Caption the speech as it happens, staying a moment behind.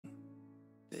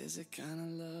There's a kind of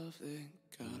love that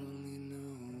God only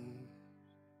knows.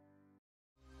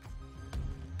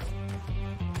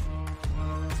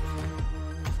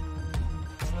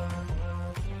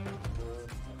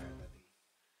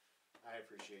 I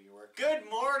appreciate your work. Good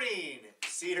morning,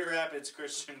 Cedar Rapids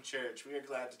Christian Church. We are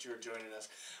glad that you are joining us,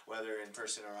 whether in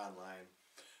person or online.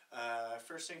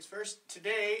 First things first,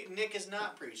 today Nick is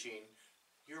not preaching.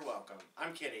 You're welcome.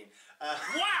 I'm kidding.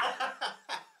 Wow!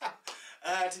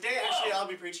 Today, actually, I'll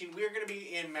be preaching. We are going to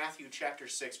be in Matthew chapter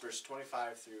 6, verse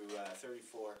 25 through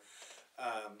 34,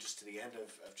 just to the end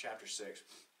of chapter 6.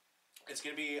 It's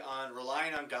going to be on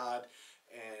relying on God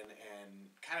and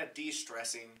kind of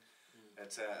de-stressing.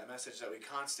 It's a message that we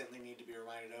constantly need to be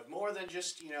reminded of. More than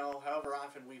just, however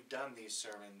often we've done these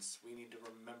sermons. We need to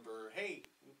remember, hey,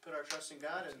 we put our trust in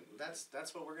God, and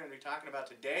that's what we're going to be talking about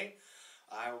today.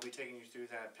 I will be taking you through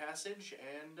that passage,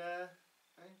 and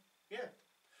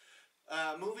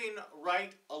moving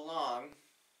right along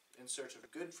in search of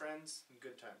good friends and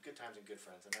good times and good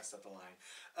friends. I messed up the line.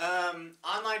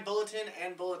 Online bulletin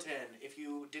and bulletin. If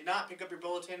you did not pick up your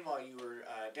bulletin while you were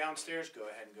downstairs, go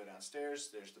ahead and go downstairs.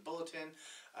 There's the bulletin.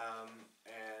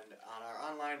 And on our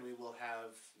online, we will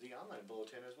have the online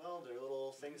bulletin as well. There are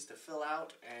little things to fill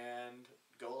out and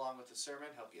go along with the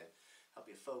sermon, help you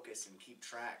focus and keep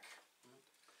track.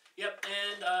 Yep,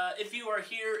 and if you are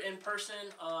here in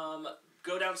person,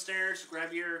 go downstairs,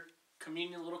 grab your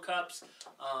communion little cups,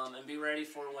 and be ready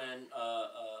for when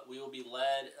we will be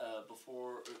led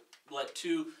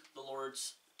to the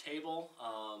Lord's table.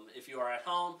 If you are at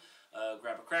home,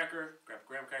 grab a cracker, grab a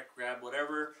graham cracker, grab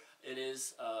whatever it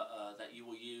is that you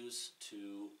will use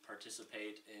to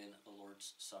participate in the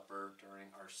Lord's Supper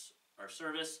during our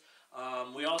service.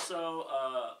 We also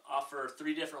offer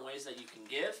 3 different ways that you can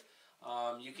give.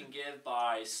 You can give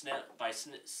by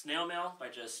snail mail, by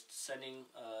just sending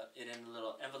it in a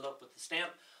little envelope with the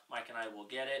stamp. Mike and I will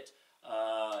get it.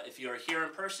 If you are here in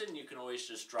person, you can always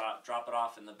just drop it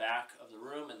off in the back of the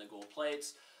room in the gold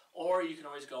plates. Or you can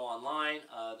always go online.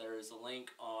 There is a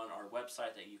link on our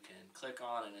website that you can click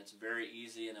on, and it's very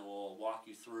easy, and it will walk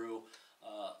you through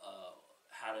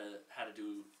how to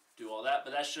do all that.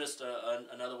 But that's just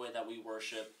another way that we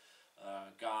worship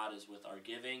God, is with our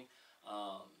giving.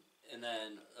 And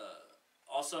then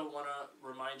also want to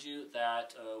remind you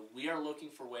that we are looking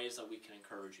for ways that we can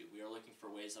encourage you. We are looking for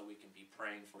ways that we can be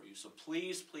praying for you. So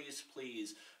please, please,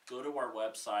 please go to our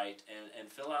website and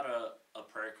fill out a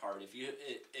prayer card. If you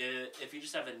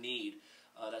just have a need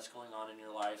that's going on in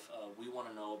your life, we want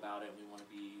to know about it. We want to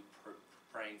be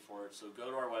praying for it. So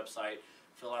go to our website,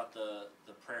 fill out the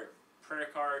prayer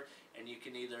card, and you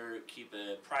can either keep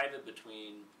it private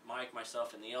between Mike,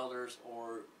 myself, and the elders,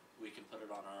 or we can put it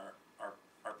on our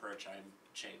prayer chain,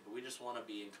 but we just want to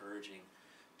be encouraging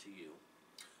to you.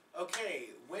 Okay,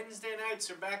 Wednesday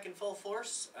nights are back in full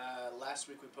force. Last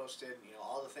week we posted,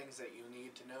 all the things that you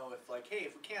need to know if we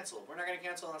cancel. We're not going to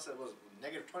cancel unless it was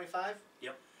negative 25.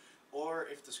 Yep. Or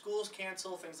if the schools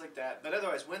cancel, things like that. But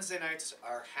otherwise, Wednesday nights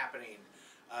are happening.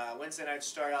 Wednesday nights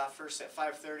start off first at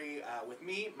 5:30 with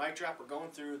me, Mic Drop. We're going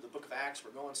through the book of Acts.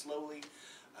 We're going slowly.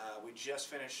 We just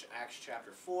finished Acts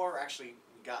chapter 4. Actually,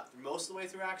 we got most of the way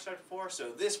through Acts chapter 4.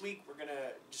 So this week we're going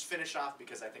to just finish off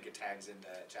because I think it tags into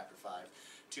chapter 5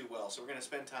 too well. So we're going to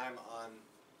spend time on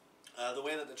the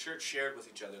way that the church shared with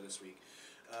each other this week.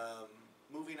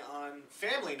 Moving on,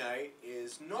 family night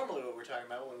is normally what we're talking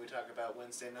about when we talk about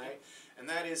Wednesday night. And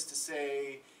that is to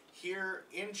say, here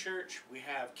in church we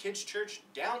have kids' church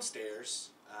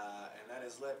downstairs. And that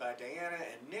is led by Diana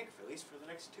and Nick, at least for the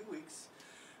next 2 weeks.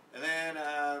 And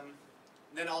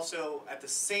then also at the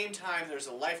same time there's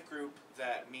a life group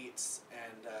that meets,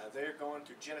 and they're going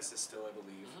through Genesis still, I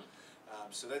believe.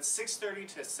 Mm-hmm. So that's 6:30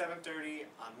 to 7:30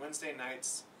 on Wednesday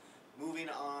nights. Moving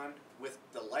on with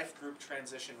the life group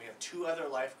transition, we have 2 other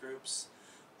life groups.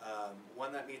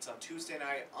 One that meets on Tuesday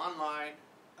night online.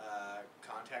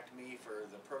 Contact me for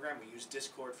the program. We use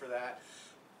Discord for that.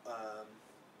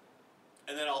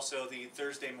 And then also the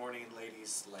Thursday morning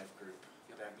ladies life group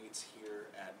that meets here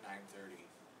at 9:30.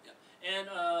 Yeah, and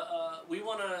we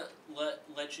want to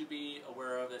let you be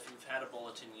aware of, if you've had a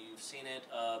bulletin, you've seen it,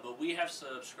 but we have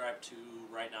subscribed to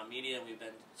Right Now Media, and we've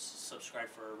been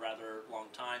subscribed for a rather long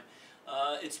time.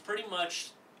 It's pretty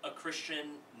much a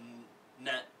Christian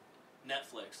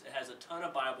Netflix. It has a ton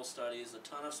of Bible studies, a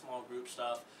ton of small group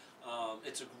stuff.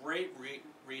 It's a great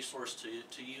resource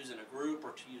to use in a group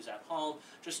or to use at home,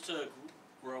 just to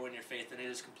grow in your faith, and it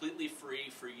is completely free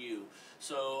for you.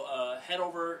 So head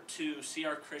over to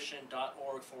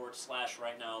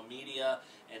crchristian.org/rightnowmedia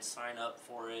and sign up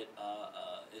for it.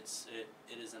 It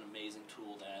is an amazing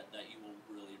tool that you will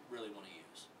really want to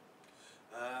use.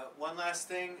 One one last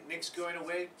thing. Nick's going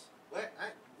away. What?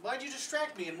 Why'd you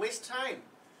distract me and waste time?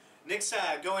 Nick's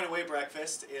going away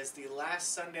breakfast is the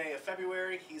last Sunday of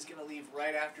February. He's going to leave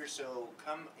right after, so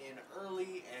come in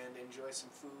early and enjoy some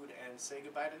food and say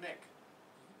goodbye to Nick.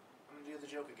 I'm going to do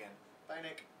the joke again. Bye,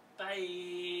 Nick.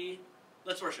 Bye.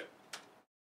 Let's worship.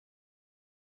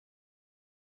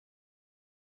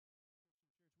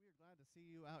 We are glad to see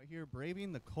you out here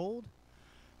braving the cold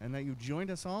and that you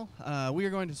joined us all. We are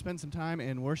going to spend some time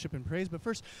in worship and praise, but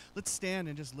first, let's stand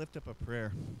and just lift up a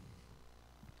prayer.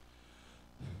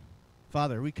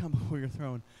 Father, we come before your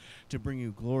throne to bring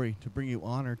you glory, to bring you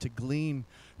honor, to glean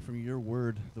from your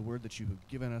word, the word that you have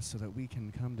given us so that we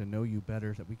can come to know you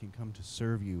better, that we can come to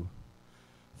serve you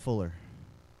fuller.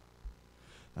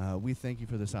 We thank you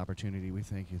for this opportunity. We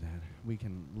thank you that we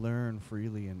can learn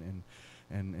freely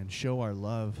and show our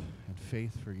love and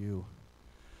faith for you.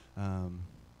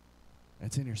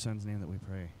 It's in your Son's name that we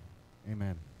pray.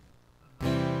 Amen.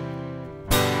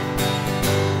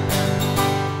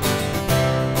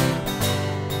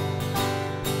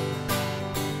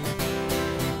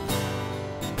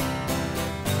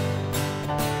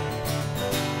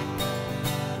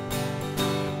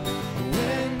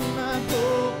 When my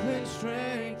hope and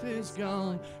strength is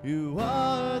gone, you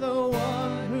are the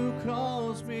one who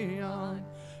calls me on.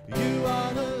 You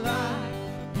are the light,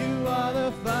 you are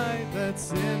the fight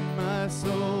that's in my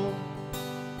soul.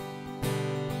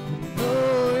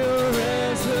 Oh, your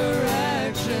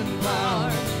resurrection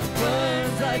power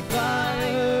burns like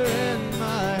fire in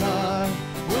my heart.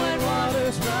 When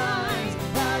waters rise,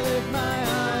 I lift my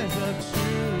eyes up to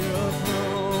your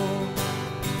throne.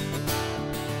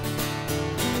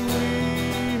 We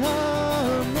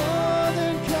are more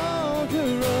than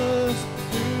conquerors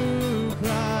through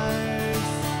Christ.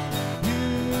 You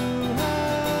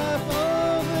have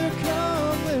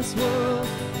overcome this world,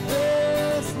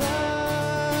 this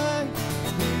life.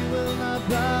 We will not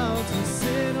bow to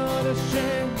sin or to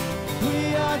shame.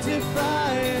 We are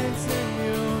defiance in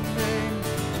your name.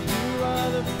 You are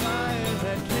the fire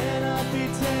that cannot be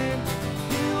tamed.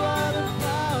 You are the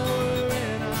power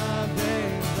in our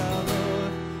veins, our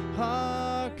Lord,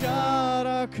 our God,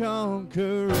 our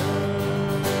conqueror.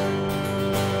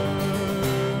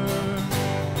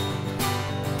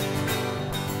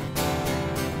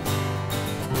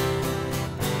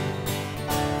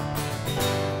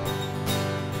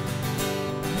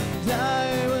 And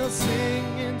I will sing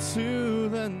into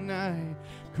the night.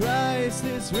 Christ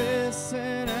is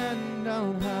risen and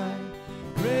on high.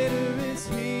 Greater is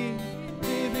he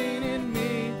living in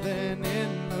me than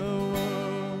in the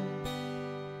world.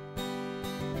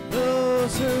 No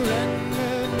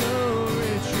surrender, no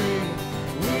retreat.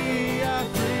 We are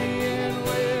free and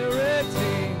we're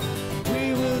redeemed. We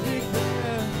will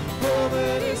declare over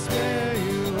despair,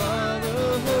 you are the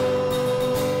hope.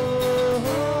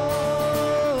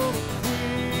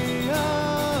 We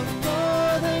are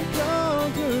more than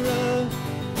conquerors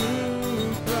through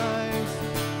Christ.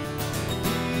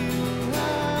 You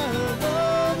have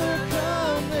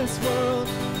overcome this world,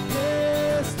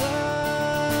 this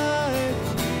life.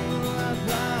 We will not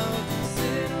bow to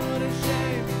sin or to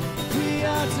shame. We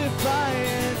are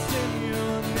defiance in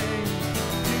your name.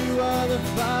 You are the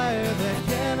fire that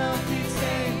cannot be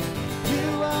tamed. You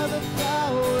are the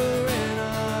power in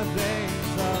our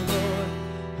veins, our Lord,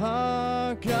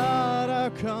 our God, our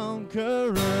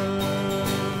conqueror.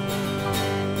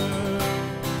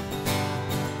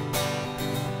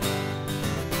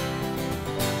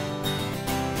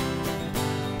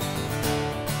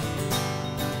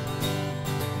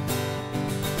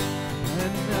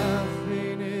 And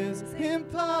nothing is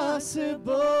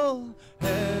impossible.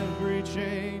 Every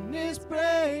chain is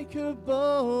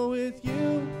breakable with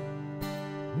you.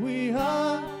 We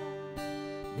are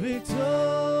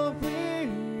victorious.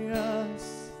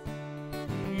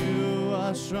 You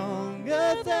are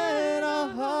stronger than our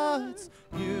hearts.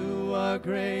 You are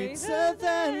greater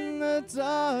than the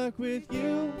dark. With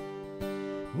you,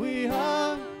 we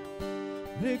are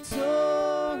victorious.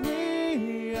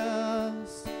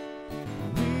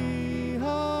 We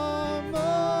are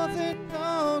more than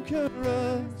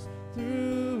conquerors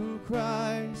through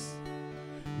Christ.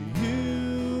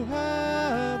 You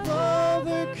have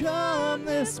overcome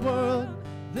this world,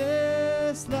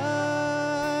 this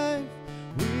life.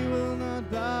 We will not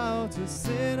bow to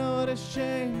sin or to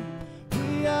shame.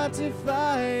 We are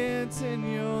defiant in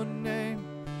your name.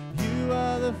 You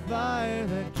are the fire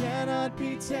that cannot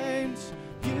be tamed.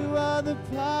 You are the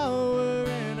power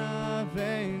in our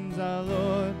veins, our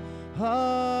Lord,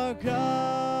 our God.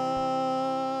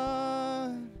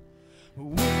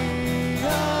 We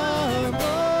are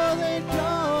more than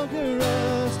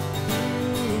conquerors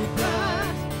through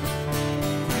Christ.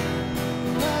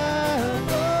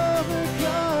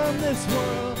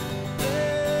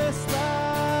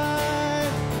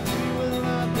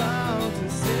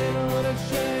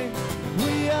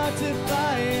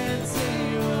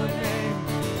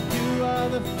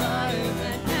 the fire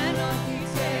that cannot be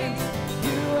tamed.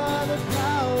 You are the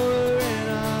power in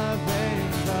our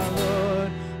veins, our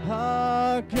Lord,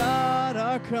 our God,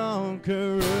 our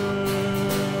conqueror.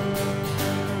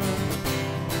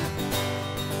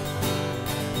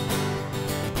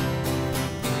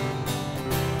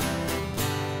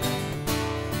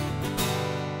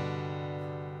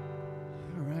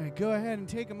 Go ahead and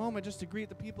take a moment just to greet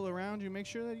the people around you. Make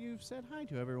sure that you've said hi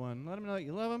to everyone. Let them know that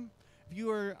you love them. If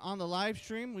you are on the live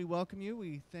stream, we welcome you.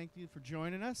 We thank you for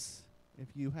joining us. If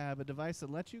you have a device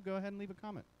that lets you, go ahead and leave a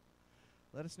comment.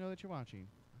 Let us know that you're watching.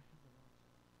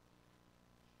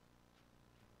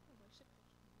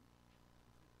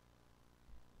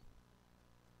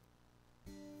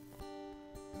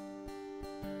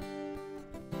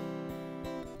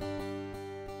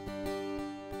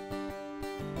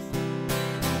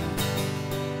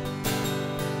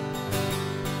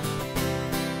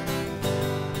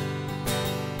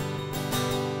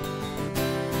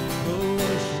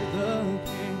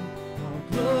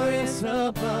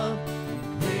 Above,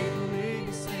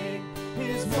 greatly sing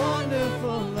His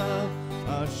wonderful love,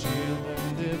 our shield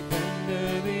and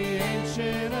defender, the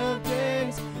Ancient of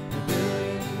Days,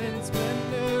 brilliant in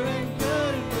splendor and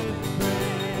good with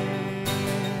praise.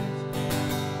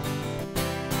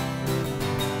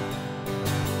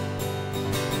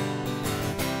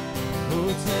 Oh,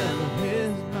 tell of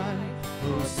His might,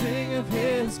 oh, sing of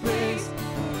His grace,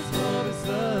 whose love is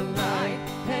the light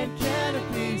and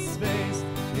canopy space.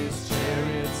 His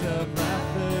chariots of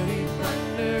wrath, the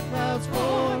thunder clouds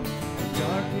form, and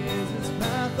dark is His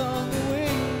path on the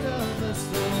wings of the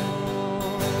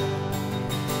storm.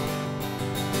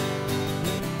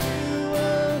 And you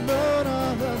alone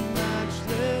are the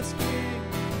matchless King,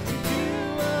 to you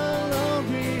alone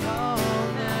be all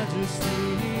majesty.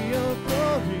 Your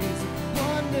glories,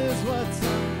 wonders, what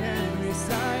tongue can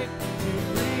recite? You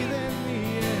breathe in the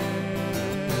air,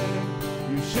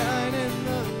 you shine in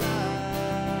the light.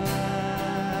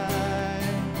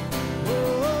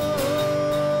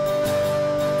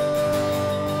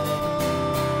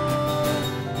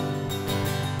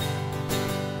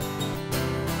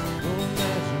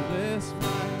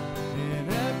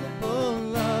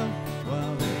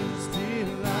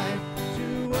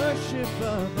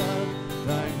 Above,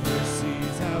 thy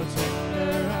mercies how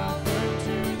tender, how firm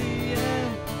to the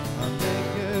end, our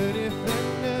maker,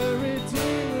 defender,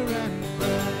 redeemer, and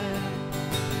friend.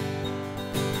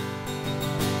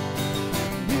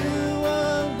 You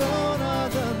alone are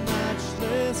the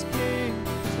matchless King,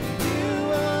 to you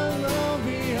alone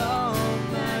be all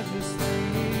majesty.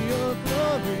 Your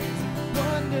glories,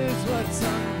 wonders, what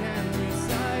tongue can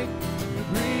recite? You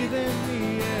breathe in the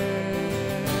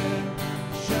air,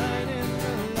 shine in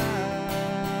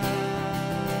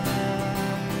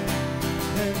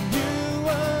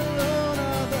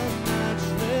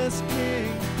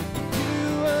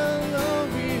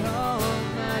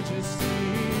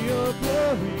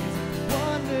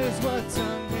what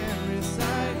tongue can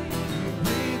recite? You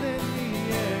breathe in the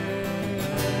air,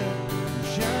 you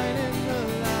shine in the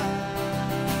light,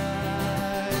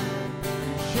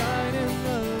 you shine in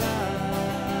the light,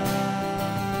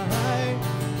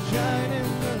 shine in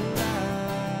the light.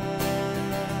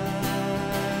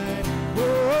 Oh,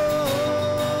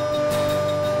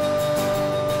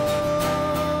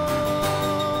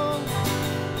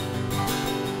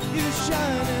 you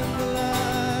shine in the light.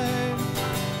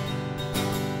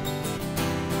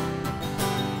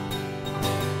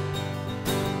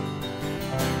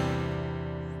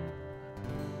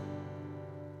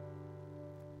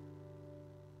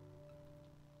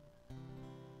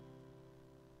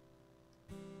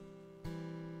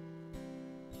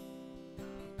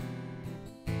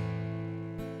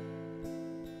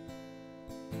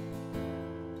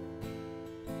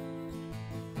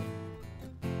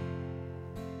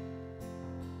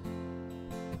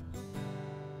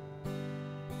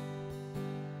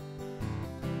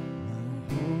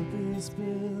 Is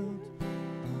built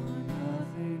on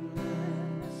nothing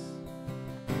less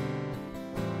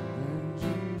than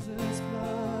Jesus'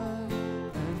 blood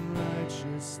and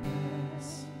righteousness.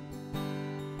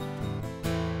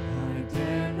 I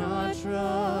dare not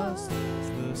trust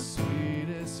the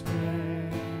sweetest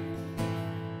frame,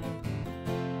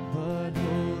 but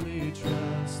wholly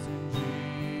trust in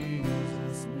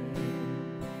Jesus' name.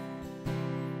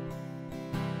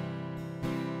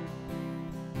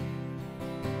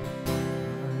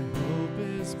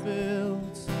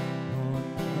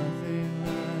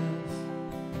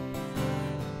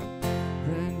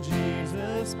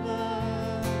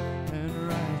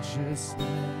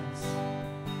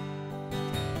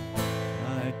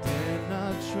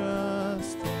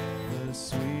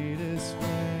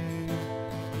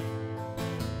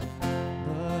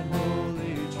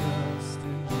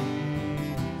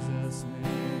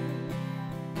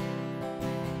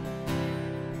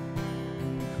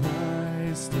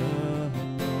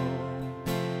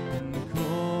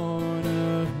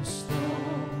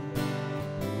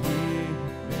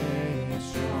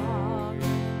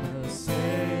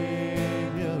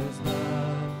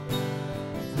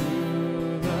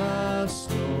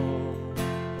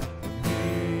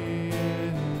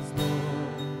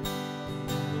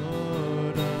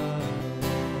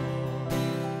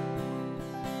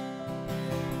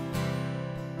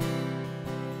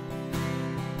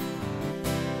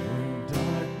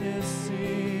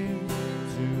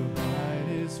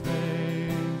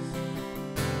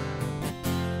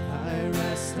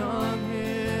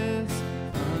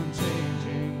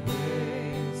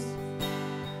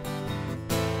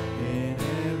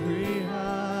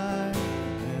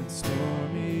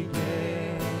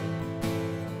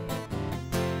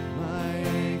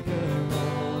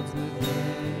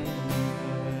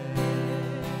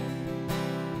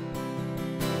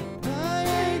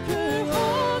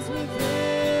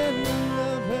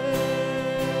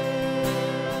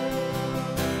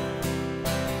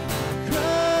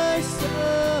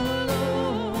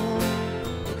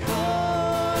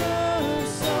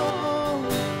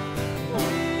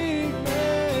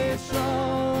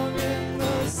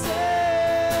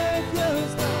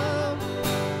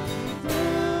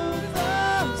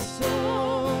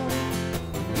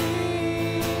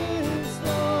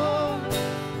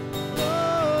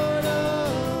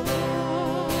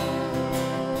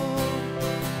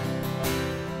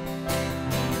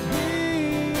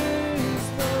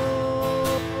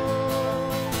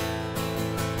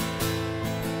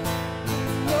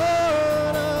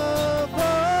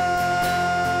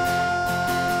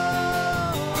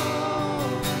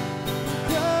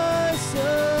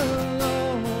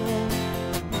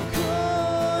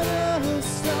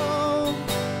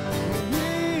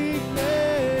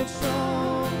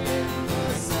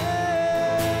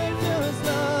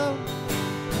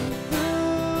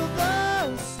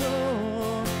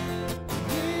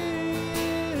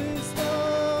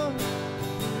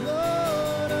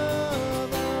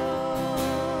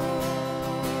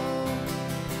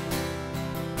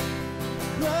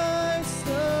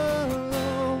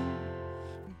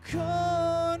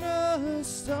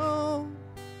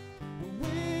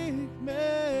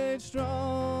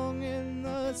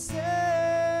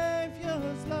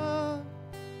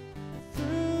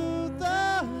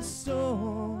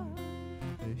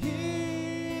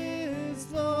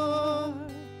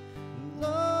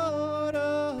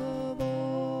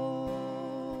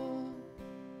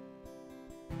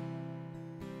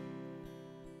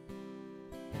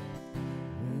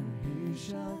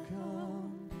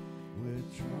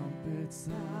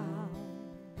 sound.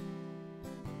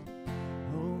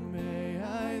 Oh, may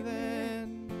I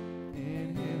then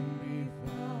in him be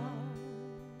found,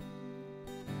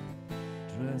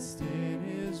 dressed in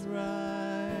his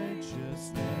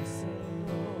righteousness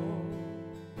alone,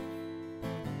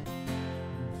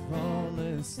 and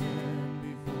flawless stand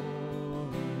before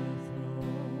the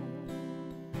throne.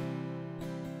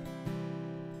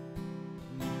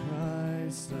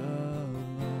 Christ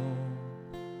alone,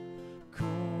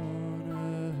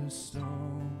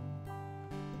 cornerstone,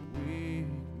 weak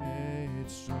made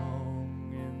strong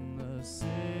in the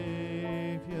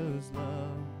Savior's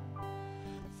love.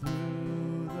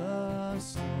 Through the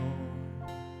storm,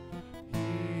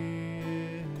 he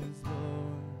is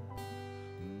Lord,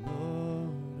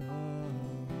 Lord of all.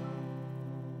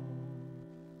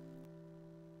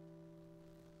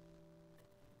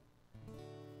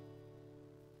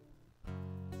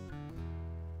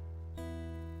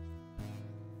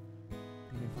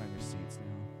 You may find your seats now.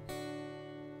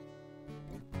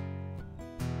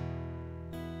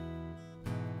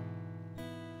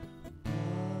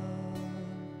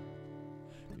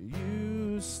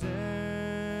 You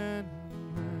stand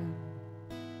when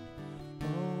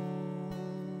all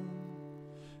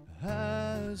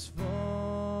has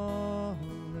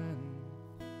fallen.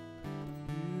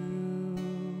 You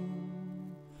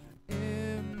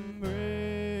embrace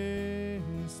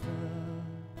the long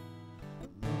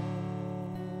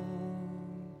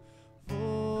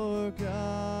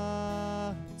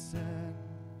forgotten.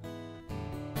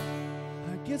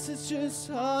 I guess it's just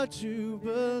hard to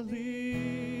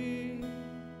believe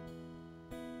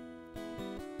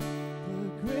the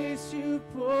grace you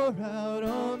pour out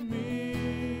on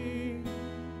me.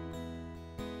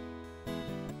 I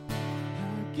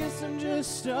guess I'm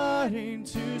just starting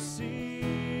to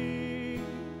see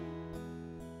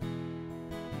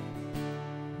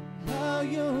how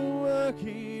you're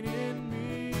working in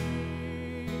me.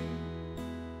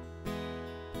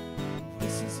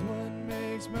 This is what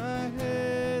makes my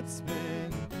head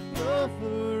spin. You're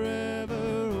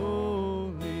forever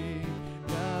holy,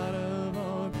 God of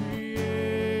all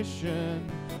creation.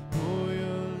 Pour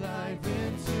your life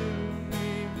into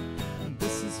me. And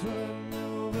this is what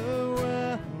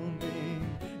overwhelming.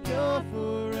 You're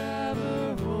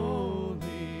forever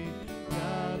holy,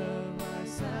 God of my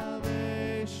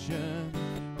salvation.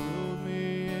 Hold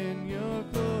me in your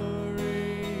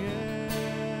glory.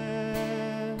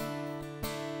 Yeah.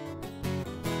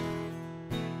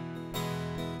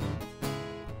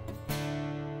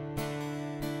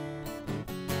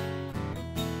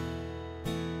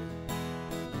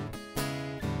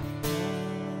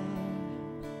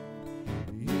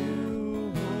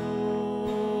 You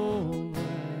hold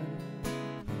when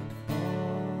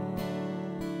all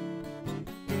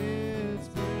is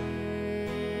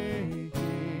breaking.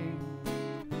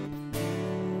 You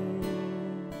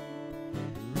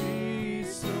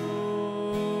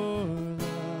restore the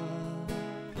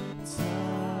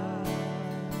time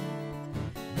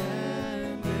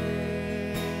and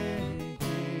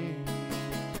aching.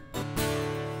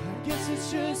 I guess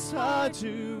it's just hard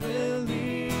to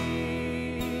believe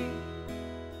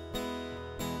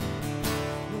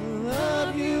the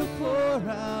love you pour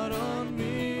out on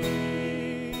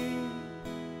me.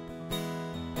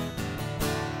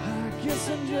 I guess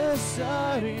I'm just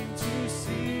starting to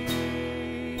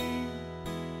see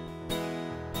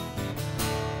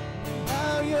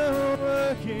how you're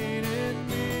working in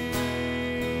me.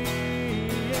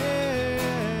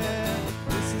 Yeah,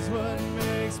 this is what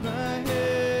makes my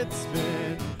head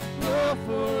spin. You're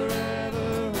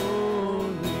forever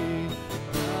holy,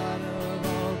 God of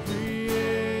all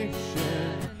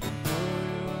creation. Pour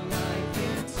your life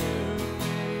into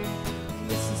me.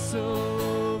 This is so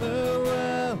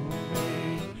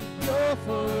overwhelming. You're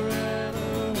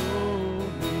forever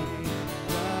holy,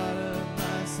 God of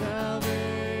my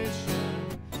salvation.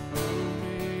 Hold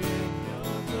me in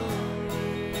your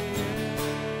glory.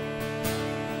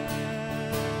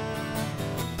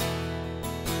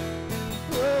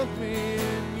 Hold me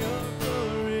in your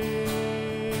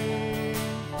glory.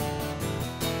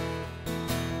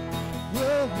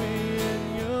 Hold me in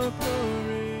your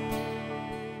glory.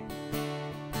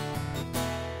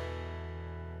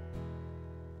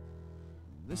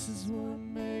 This is what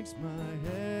makes my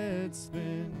head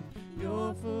spin.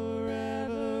 You're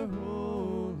forever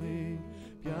holy,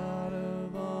 God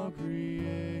of all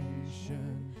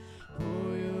creation.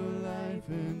 Pour your life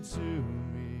into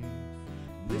me.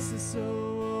 This is so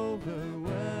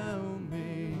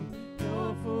overwhelming.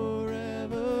 You're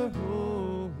forever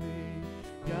holy,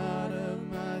 God of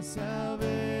my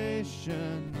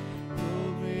salvation.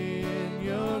 Hold me in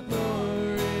your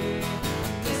glory.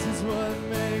 This is what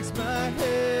makes my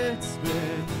head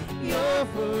spin. You're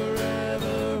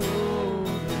forever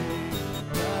holy,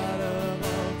 God of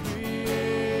all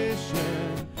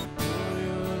creation. Pour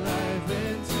your life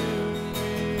into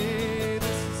me.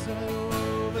 This is so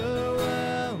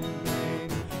overwhelming.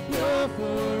 You're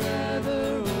forever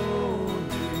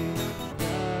holy,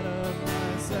 God of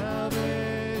my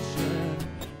salvation.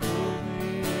 Hold me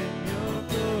in your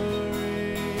glory.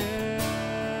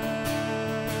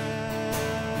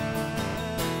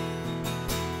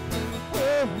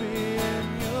 Hold me in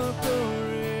your glory.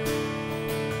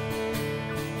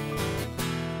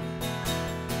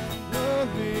 Hold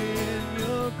me in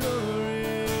your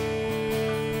glory.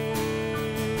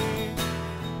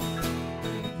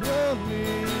 Hold me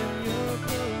in your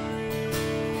glory.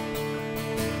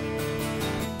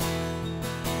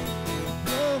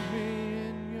 Hold me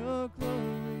in your glory.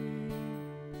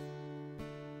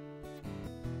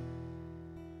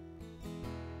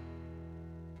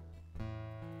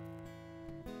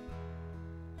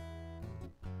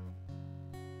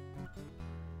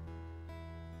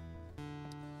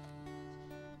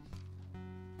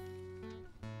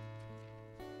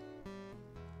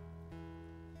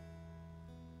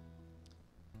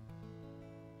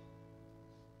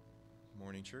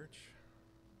 Morning, church.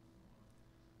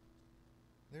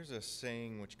 There's a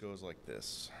saying which goes like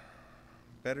this: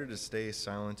 better to stay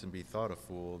silent and be thought a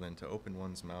fool than to open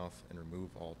one's mouth and remove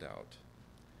all doubt.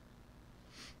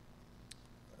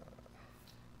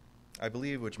 I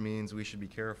believe which means we should be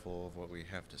careful of what we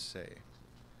have to say.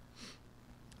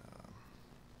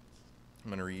 I'm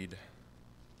going to read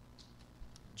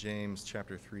James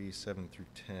chapter 3, 7 through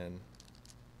 10.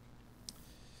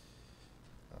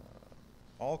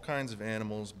 All kinds of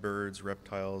animals, birds,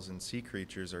 reptiles, and sea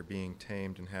creatures are being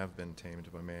tamed and have been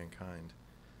tamed by mankind.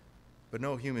 But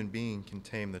no human being can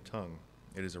tame the tongue.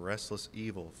 It is a restless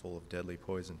evil full of deadly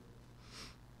poison.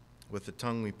 With the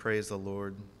tongue we praise the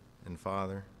Lord and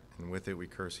Father, and with it we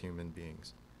curse human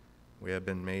beings. We have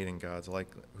been made in God's made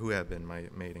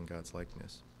in God's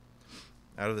likeness.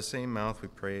 Out of the same mouth we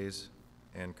praise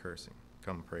and cursing.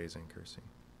 Come praise and cursing.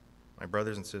 My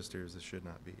brothers and sisters, this should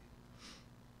not be.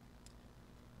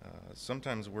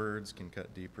 Sometimes words can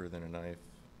cut deeper than a knife.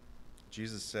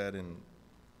 Jesus said in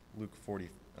Luke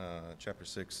chapter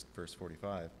 6, verse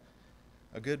 45,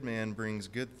 a good man brings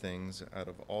good things out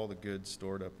of all the good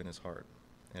stored up in his heart,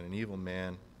 and an evil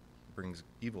man brings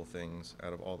evil things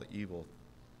out of all the evil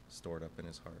stored up in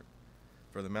his heart.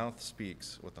 For the mouth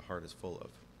speaks what the heart is full of.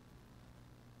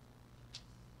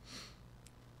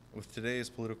 With today's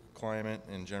political climate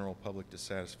and general public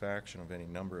dissatisfaction of any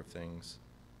number of things,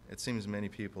 it seems many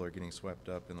people are getting swept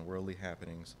up in the worldly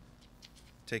happenings,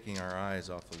 taking our eyes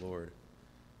off the Lord,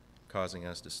 causing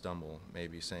us to stumble,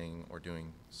 maybe saying or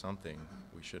doing something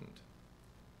we shouldn't.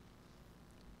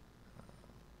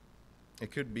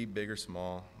 It could be big or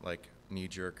small, like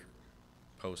knee-jerk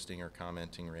posting or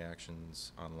commenting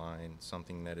reactions online,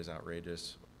 something that is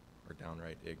outrageous or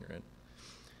downright ignorant.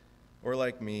 Or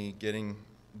like me, getting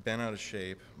bent out of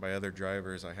shape by other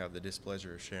drivers I have the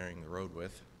displeasure of sharing the road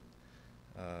with,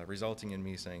 resulting in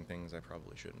me saying things I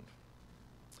probably shouldn't.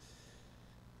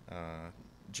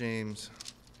 James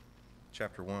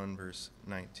chapter 1, verse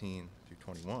 19 through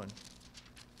 21,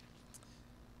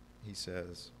 he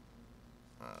says,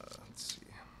 let's see.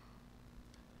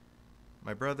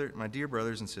 My dear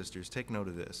brothers and sisters, take note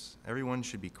of this. Everyone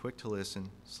should be quick to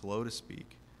listen, slow to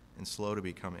speak, and slow to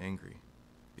become angry,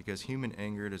 because human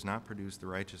anger does not produce the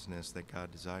righteousness that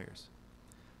God desires.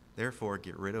 Therefore,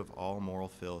 get rid of all moral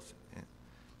filth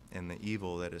and the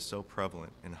evil that is so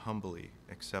prevalent, and humbly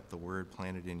accept the word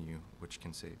planted in you, which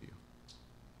can save you.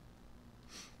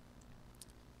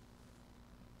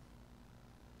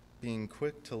 Being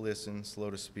quick to listen,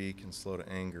 slow to speak, and slow to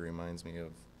anger reminds me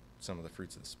of some of the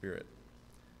fruits of the Spirit,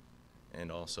 and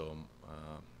also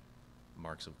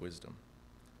marks of wisdom.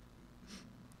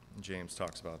 James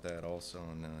talks about that also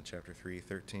in chapter 3,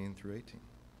 13 through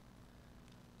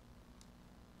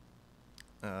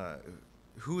 18.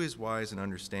 Who is wise and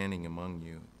understanding among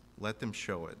you? Let them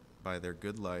show it by their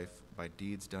good life, by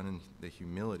deeds done in the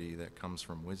humility that comes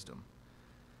from wisdom.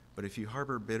 But if you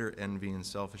harbor bitter envy and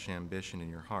selfish ambition in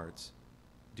your hearts,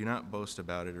 do not boast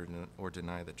about it or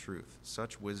deny the truth.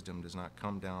 Such wisdom does not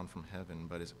come down from heaven,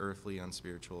 but is earthly,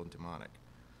 unspiritual, and demonic.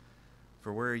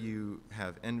 For where you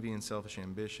have envy and selfish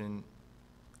ambition,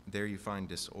 there you find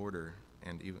disorder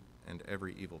and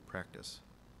every evil practice.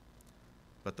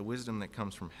 But the wisdom that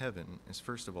comes from heaven is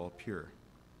first of all pure,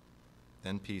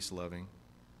 then peace-loving,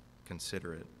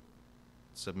 considerate,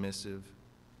 submissive,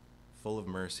 full of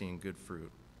mercy and good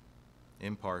fruit,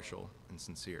 impartial and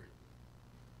sincere.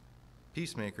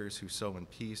 Peacemakers who sow in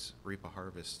peace reap a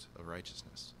harvest of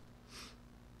righteousness.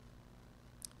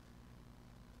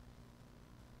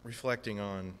 Reflecting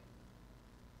on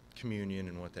communion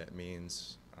and what that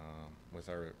means with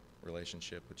our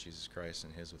relationship with Jesus Christ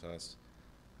and his with us,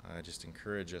 I just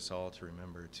encourage us all to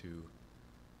remember to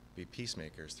be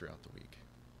peacemakers throughout the week.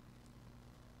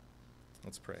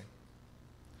 Let's pray.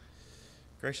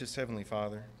 Gracious Heavenly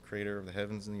Father, creator of the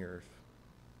heavens and the earth,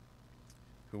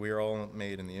 who we are all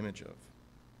made in the image of,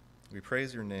 we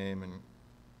praise your name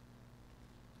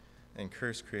and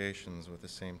curse creations with the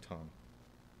same tongue.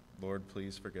 Lord,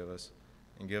 please forgive us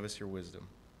and give us your wisdom,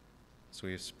 so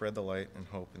we have spread the light and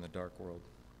hope in the dark world.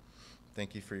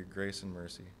 Thank you for your grace and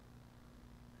mercy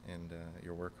and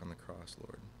your work on the cross,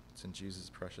 Lord. It's in Jesus'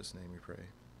 precious name we pray.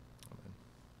 Amen.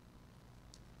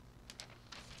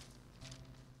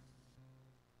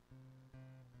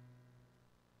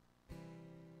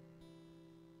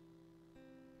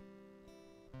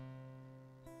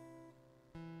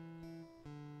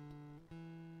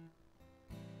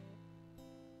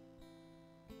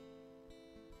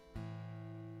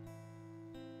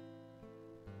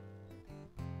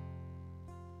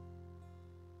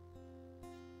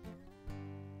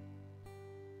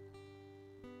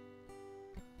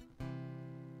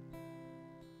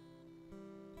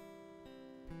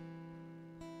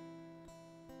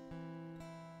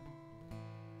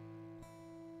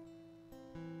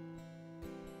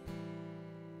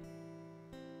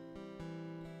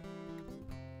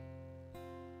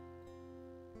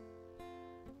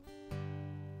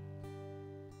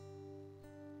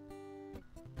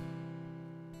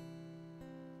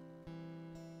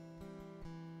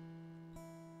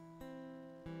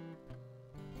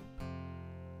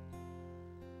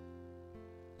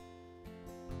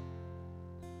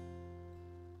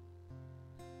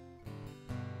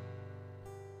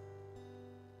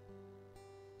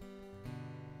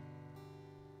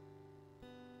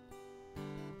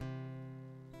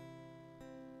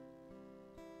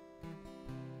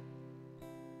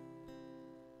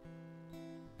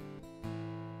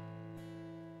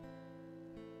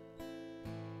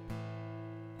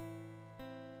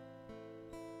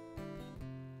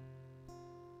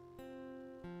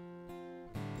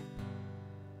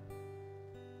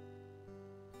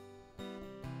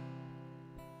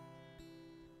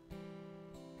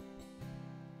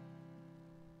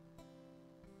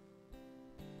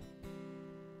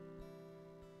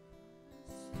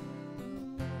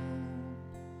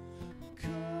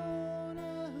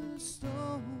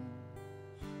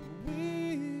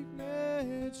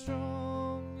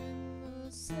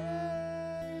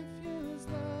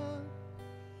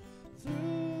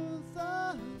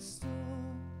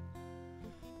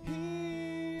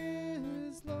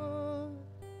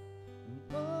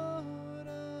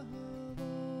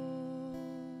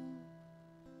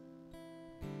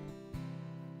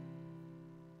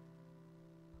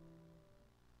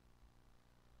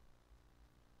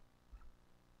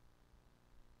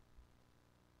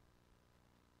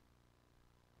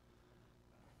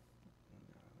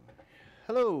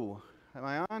 Hello, am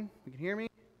I on? You can hear me?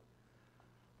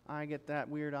 I get that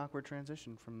weird, awkward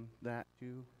transition from that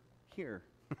to here.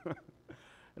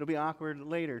 It'll be awkward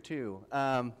later, too.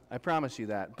 I promise you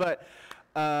that. But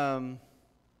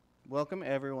welcome,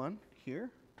 everyone, here.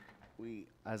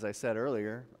 As I said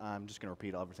earlier, I'm just going to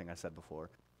repeat everything I said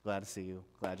before. Glad to see you.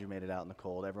 Glad you made it out in the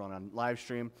cold. Everyone on live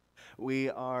stream, we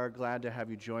are glad to have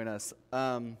you join us.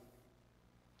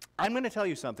 I'm going to tell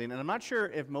you something, and I'm not sure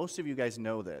if most of you guys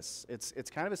know this.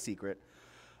 It's kind of a secret.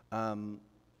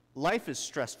 Life is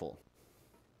stressful.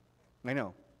 I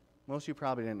know. Most of you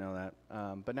probably didn't know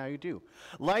that, but now you do.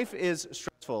 Life is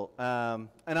stressful, and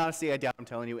honestly, I doubt I'm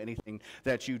telling you anything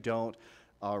that you don't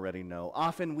already know.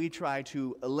 Often we try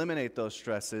to eliminate those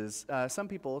stresses. Some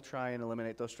people try and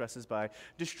eliminate those stresses by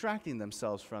distracting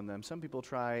themselves from them. Some people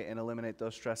try and eliminate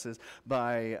those stresses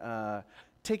by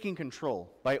taking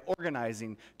control, by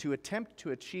organizing to attempt to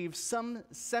achieve some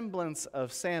semblance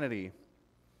of sanity.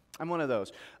 I'm one of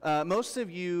those. Most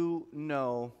of you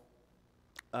know,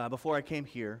 before I came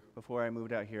here, before I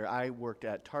moved out here, I worked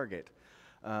at Target.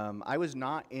 I was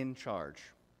not in charge,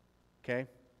 okay?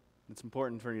 It's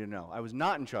important for you to know. I was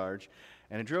not in charge,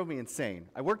 and it drove me insane.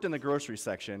 I worked in the grocery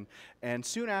section, and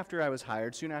soon after I was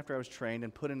hired, soon after I was trained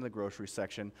and put into the grocery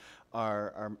section,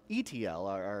 our ETL,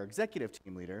 our executive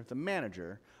team leader, the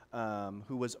manager,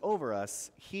 who was over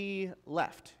us, he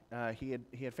left. He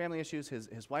had family issues.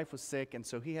 His wife was sick, and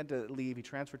so he had to leave. He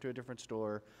transferred to a different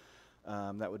store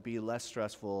that would be less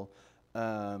stressful.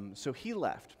 So he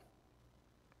left.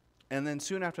 And then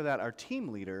soon after that, our team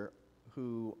leader,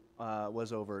 who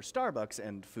was over Starbucks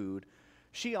and food,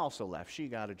 She also left. She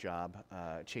got a job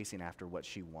chasing after what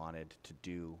she wanted to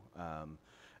do.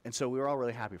 And so we were all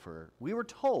really happy for her. We were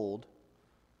told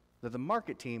that the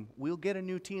market team, we'll get a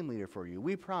new team leader for you.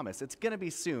 We promise. It's going to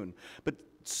be soon. But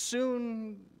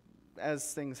soon,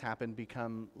 as things happen,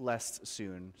 become less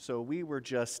soon. So we were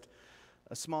just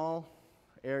a small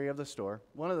area of the store,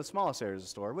 one of the smallest areas of the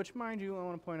store, which, mind you, I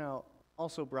want to point out,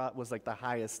 also was like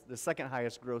the second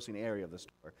highest grossing area of the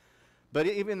store. But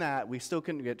even that, we still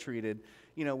couldn't get treated,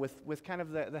 with kind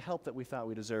of the help that we thought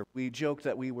we deserved. We joked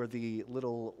that we were the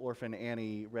little orphan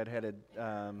Annie redheaded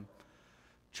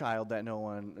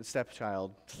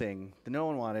stepchild thing that no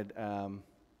one wanted.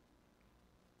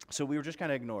 So we were just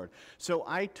kind of ignored. So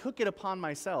I took it upon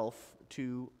myself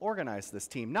to organize this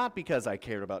team, not because I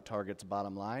cared about Target's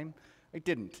bottom line. I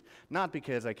didn't. Not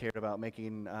because I cared about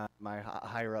making my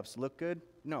higher-ups look good.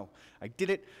 No, I did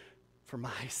it for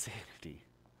my sanity.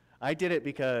 I did it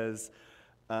because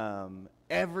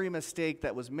every mistake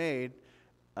that was made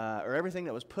or everything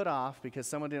that was put off because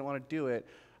someone didn't want to do it,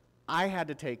 I had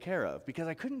to take care of because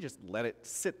I couldn't just let it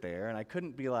sit there and I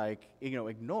couldn't be like,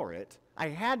 ignore it. I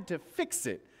had to fix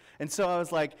it. And so I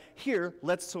was like, here,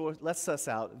 let's suss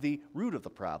out the root of the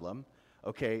problem.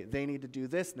 Okay, they need to do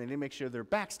this, and they need to make sure they're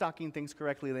backstocking things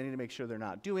correctly. They need to make sure they're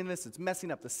not doing this. It's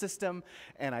messing up the system.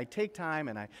 And I take time,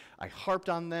 and I harped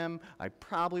on them. I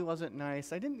probably wasn't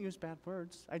nice. I didn't use bad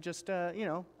words. I just, I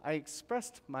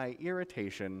expressed my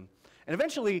irritation. And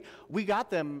eventually, we got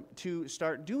them to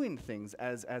start doing things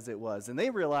as it was. And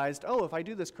they realized, oh, if I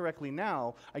do this correctly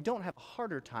now, I don't have a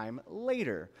harder time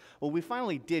later. Well, we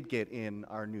finally did get in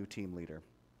our new team leader,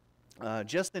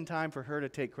 just in time for her to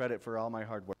take credit for all my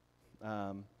hard work.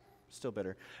 Still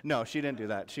bitter. No, she didn't do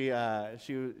that. She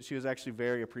was actually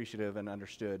very appreciative and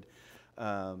understood,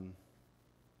 what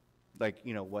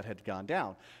had gone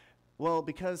down. Well,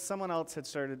 because someone else had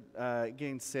started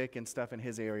getting sick and stuff in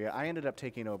his area, I ended up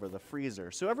taking over the freezer.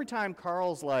 So every time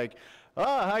Carl's like,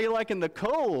 "Oh, how you liking the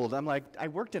cold?" I'm like, "I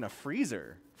worked in a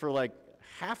freezer for like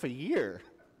half a year.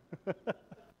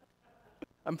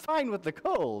 I'm fine with the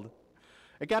cold."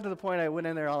 It got to the point I went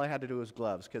in there, all I had to do was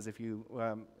gloves, because if you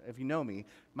know me,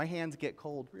 my hands get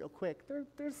cold real quick.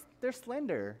 They're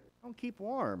slender. I don't keep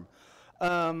warm.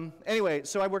 Anyway,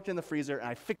 so I worked in the freezer, and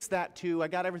I fixed that too. I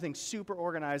got everything super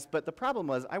organized, but the problem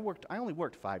was I only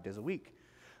worked 5 days a week,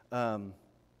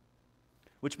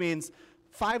 which means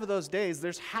 5 of those days,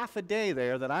 there's half a day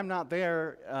there that I'm not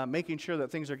there making sure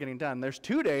that things are getting done. There's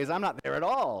 2 days I'm not there at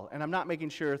all, and I'm not making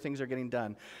sure things are getting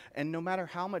done. And no matter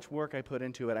how much work I put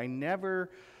into it, I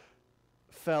never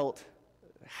felt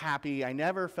happy. I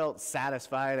never felt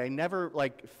satisfied. I never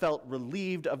felt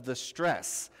relieved of the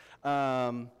stress.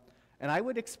 And I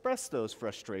would express those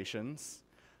frustrations.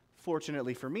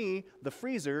 Fortunately for me, the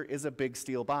freezer is a big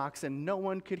steel box, and no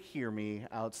one could hear me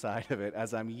outside of it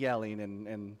as I'm yelling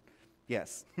and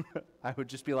yes, I would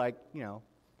just be like,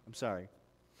 I'm sorry.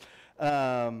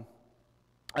 I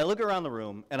look around the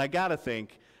room, and I got to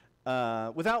think,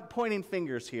 without pointing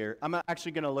fingers here, I'm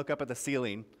actually going to look up at the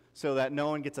ceiling so that no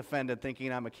one gets offended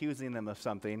thinking I'm accusing them of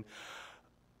something.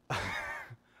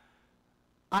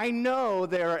 I know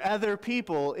there are other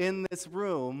people in this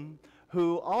room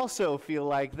who also feel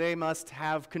like they must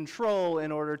have control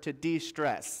in order to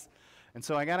de-stress. And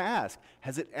so I got to ask,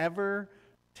 has it ever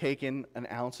taken an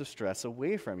ounce of stress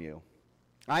away from you?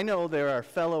 I know there are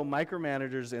fellow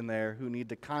micromanagers in there who need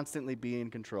to constantly be in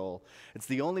control. It's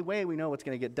the only way we know what's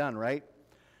going to get done, right?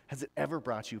 Has it ever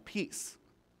brought you peace?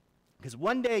 Because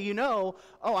one day oh,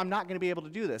 I'm not going to be able to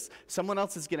do this. Someone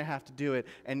else is going to have to do it,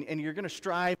 and you're going to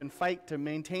strive and fight to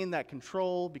maintain that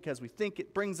control because we think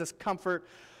it brings us comfort,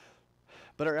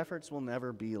 but our efforts will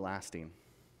never be lasting.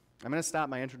 I'm going to stop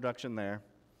my introduction there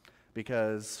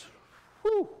because,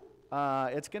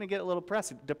 it's going to get a little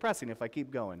depressing if I keep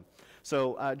going.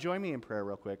 So join me in prayer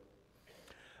real quick.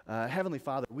 Heavenly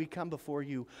Father, we come before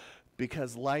you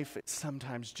because life is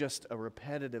sometimes just a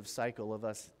repetitive cycle of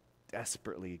us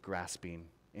desperately grasping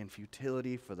in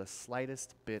futility for the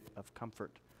slightest bit of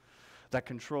comfort that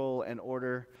control and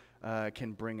order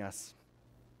can bring us.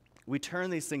 We turn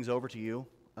these things over to you.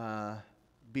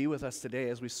 Be with us today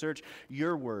as we search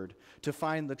your word to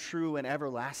find the true and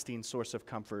everlasting source of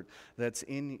comfort that's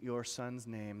in your Son's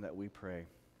name that we pray.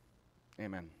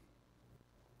 Amen.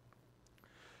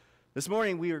 This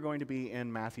morning we are going to be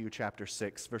in Matthew chapter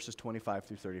 6, verses 25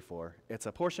 through 34. It's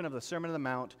a portion of the Sermon on the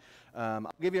Mount. I'll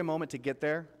give you a moment to get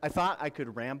there. I thought I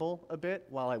could ramble a bit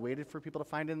while I waited for people to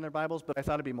find it in their Bibles, but I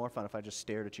thought it'd be more fun if I just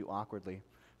stared at you awkwardly,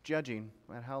 judging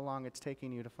at how long it's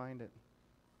taking you to find it.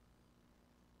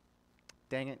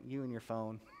 Dang it, you and your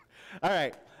phone. All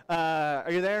right, are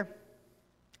you there?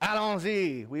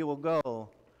 Allons-y, we will go.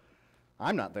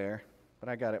 I'm not there, but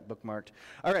I got it bookmarked.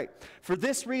 All right. For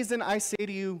this reason, I say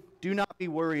to you, do not be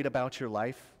worried about your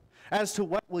life, as to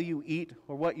what will you eat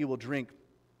or what you will drink,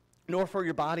 nor for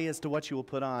your body as to what you will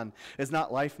put on. Is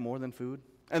not life more than food,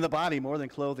 and the body more than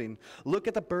clothing? Look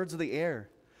at the birds of the air,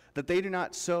 that they do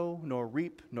not sow, nor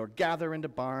reap, nor gather into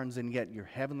barns, and yet your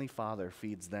heavenly Father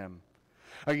feeds them.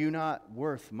 Are you not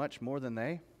worth much more than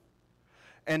they?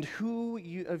 And who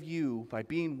of you, by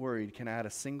being worried, can add a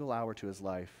single hour to his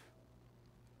life?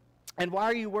 And why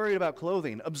are you worried about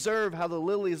clothing? Observe how the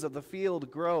lilies of the field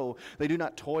grow. They do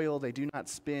not toil, they do not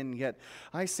spin. Yet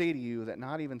I say to you that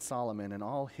not even Solomon in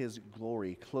all his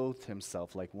glory clothed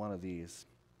himself like one of these.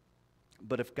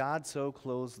 But if God so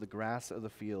clothes the grass of the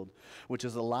field, which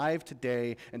is alive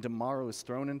today and tomorrow is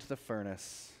thrown into the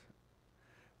furnace,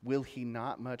 will he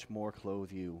not much more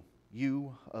clothe you,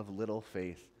 you of little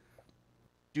faith?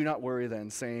 Do not worry then,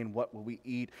 saying, what will we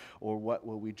eat, or what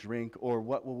will we drink, or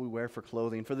what will we wear for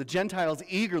clothing? For the Gentiles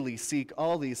eagerly seek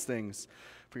all these things.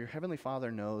 For your heavenly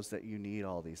Father knows that you need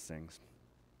all these things.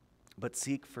 But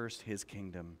seek first his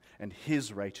kingdom and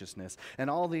his righteousness, and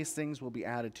all these things will be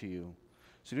added to you.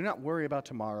 So do not worry about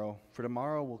tomorrow, for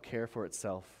tomorrow will care for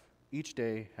itself. Each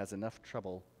day has enough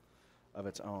trouble of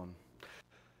its own.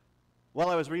 While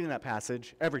I was reading that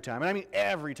passage, every time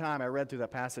I read through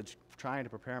that passage trying to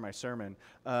prepare my sermon,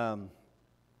 all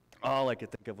I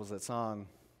could think of was that song,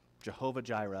 Jehovah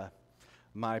Jireh,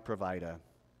 my provider.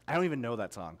 I don't even know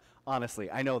that song,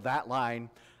 honestly. I know that line.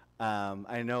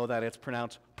 I know that it's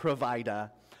pronounced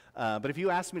provider. But if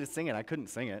you asked me to sing it, I couldn't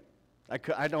sing it.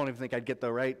 I don't even think I'd get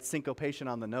the right syncopation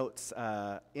on the notes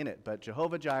in it. But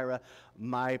Jehovah Jireh,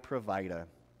 my provider.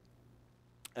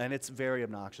 And it's very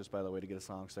obnoxious, by the way, to get a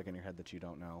song stuck in your head that you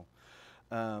don't know.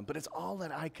 But it's all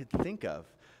that I could think of,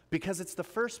 because it's the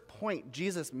first point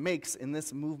Jesus makes in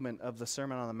this movement of the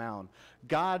Sermon on the Mount.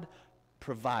 God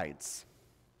provides.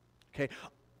 Okay?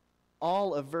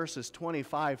 All of verses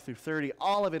 25 through 30,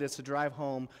 all of it is to drive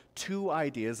home two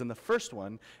ideas. And the first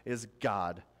one is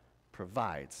God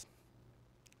provides.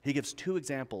 He gives two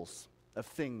examples of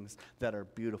things that are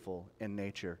beautiful in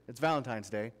nature. It's Valentine's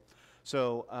Day.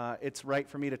 So it's right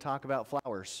for me to talk about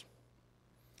flowers.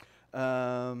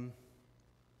 How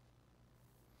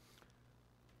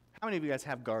many of you guys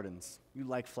have gardens? You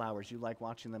like flowers. You like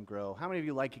watching them grow. How many of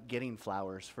you like getting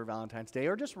flowers for Valentine's Day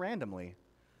or just randomly?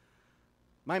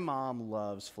 My mom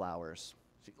loves flowers.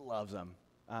 She loves them.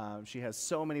 She has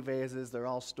so many vases. They're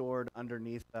all stored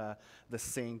underneath the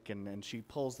sink, and she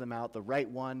pulls them out, the right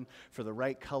one for the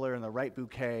right color and the right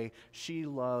bouquet. She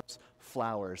loves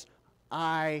flowers.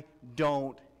 I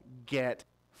don't get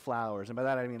flowers. And by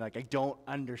that I mean, like, I don't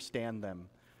understand them.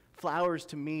 Flowers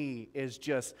to me is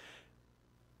just,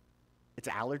 it's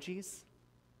allergies.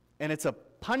 And it's a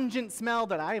pungent smell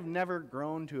that I have never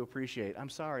grown to appreciate. I'm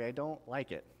sorry, I don't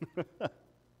like it.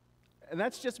 And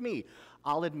that's just me.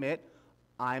 I'll admit,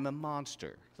 I'm a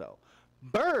monster. So,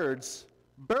 birds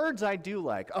I do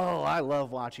like. Oh, I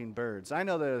love watching birds. I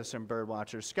know there's some bird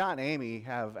watchers. Scott and Amy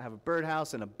have a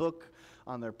birdhouse and a book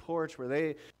on their porch where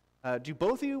they, do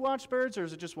both of you watch birds, or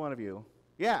is it just one of you?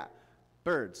 Yeah,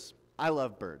 birds. I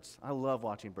love birds. I love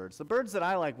watching birds. The birds that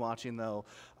I like watching, though,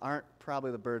 aren't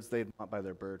probably the birds they'd want by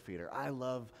their bird feeder. I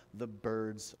love the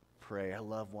birds prey. I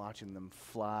love watching them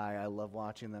fly. I love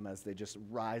watching them as they just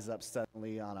rise up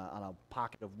suddenly on a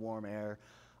pocket of warm air.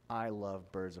 I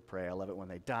love birds of prey. I love it when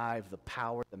they dive, the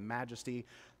power, the majesty.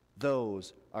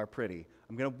 Those are pretty.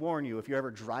 I'm going to warn you, if you're ever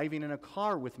driving in a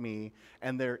car with me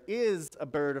and there is a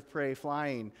bird of prey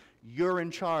flying, you're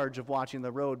in charge of watching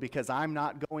the road, because I'm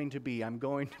not going to be. I'm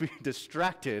going to be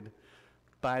distracted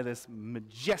by this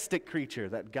majestic creature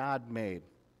that God made.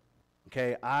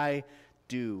 Okay, I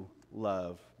do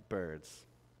love birds.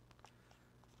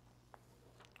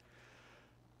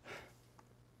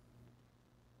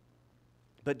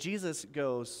 But Jesus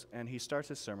goes and he starts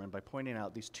his sermon by pointing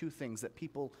out these two things that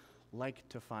people like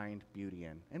to find beauty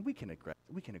in. And we can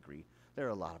agree. There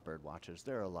are a lot of bird watchers.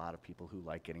 There are a lot of people who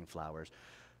like getting flowers.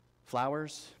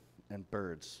 Flowers and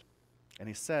birds. And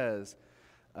he says,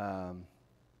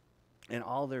 in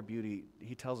all their beauty,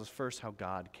 he tells us first how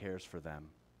God cares for them.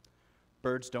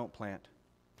 Birds don't plant.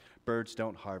 Birds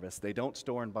don't harvest. They don't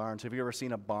store in barns. Have you ever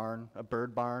seen a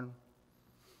bird barn?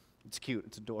 It's cute.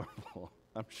 It's adorable,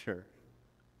 I'm sure.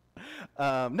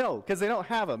 No, because they don't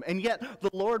have them. And yet the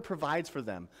Lord provides for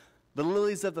them. The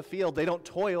lilies of the field, they don't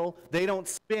toil, they don't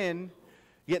spin,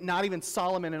 yet not even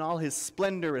Solomon in all his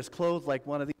splendor is clothed like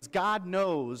one of these. God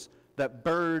knows that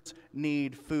birds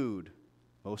need food.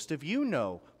 Most of you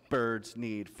know birds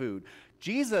need food.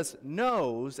 Jesus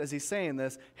knows, as he's saying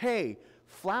this, hey,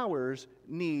 flowers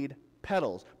need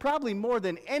petals. Probably more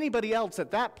than anybody else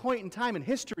at that point in time in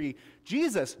history,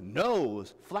 Jesus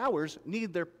knows flowers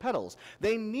need their petals.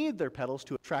 They need their petals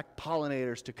to attract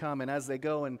pollinators to come, and as they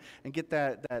go and get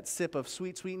that sip of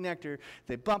sweet, sweet nectar,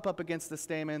 they bump up against the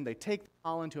stamen, they take the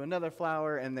pollen to another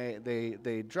flower, and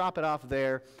they drop it off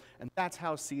there, and that's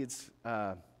how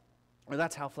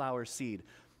that's how flowers seed.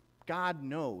 God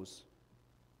knows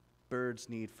birds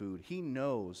need food. He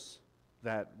knows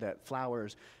that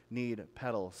flowers need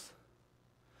petals.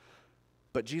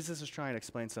 But Jesus is trying to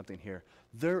explain something here.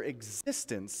 Their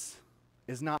existence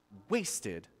is not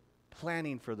wasted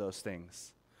planning for those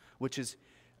things, which is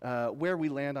where we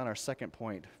land on our second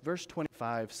point. Verse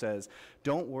 25 says,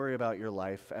 "Don't worry about your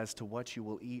life as to what you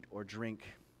will eat or drink,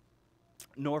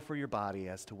 nor for your body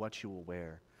as to what you will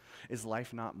wear. Is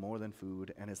life not more than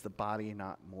food, and is the body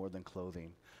not more than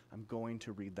clothing?" I'm going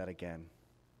to read that again.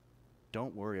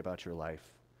 Don't worry about your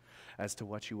life as to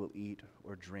what you will eat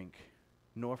or drink,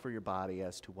 nor for your body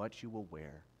as to what you will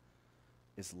wear.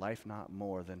 Is life not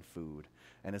more than food,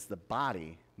 and is the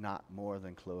body not more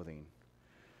than clothing?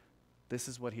 This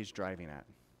is what he's driving at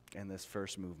in this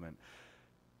first movement.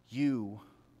 You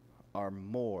are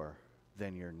more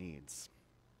than your needs.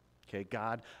 Okay,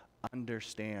 God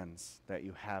understands that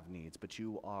you have needs, but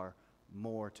you are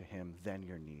more to him than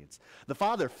your needs. The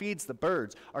Father feeds the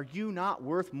birds. Are you not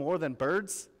worth more than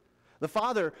birds? The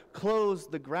Father clothes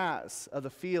the grass of the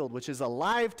field, which is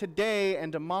alive today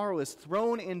and tomorrow is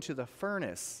thrown into the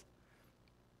furnace.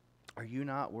 Are you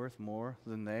not worth more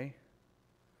than they?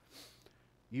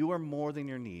 You are more than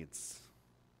your needs.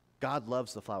 God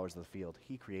loves the flowers of the field.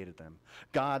 He created them.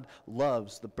 God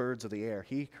loves the birds of the air.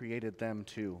 He created them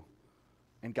too.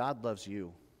 And God loves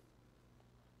you.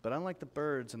 But unlike the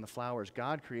birds and the flowers,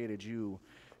 God created you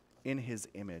in his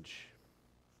image.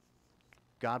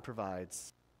 God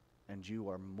provides, and you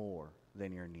are more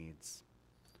than your needs.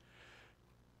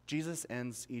 Jesus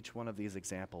ends each one of these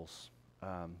examples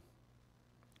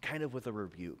kind of with a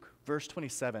rebuke. Verse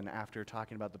 27, after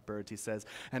talking about the birds, he says,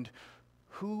 "And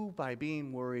who by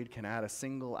being worried can add a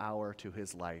single hour to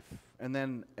his life?" And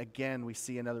then again, we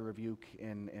see another rebuke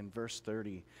in verse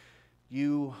 30.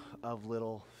 "You of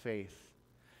little faith."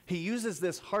 He uses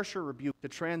this harsher rebuke to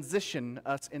transition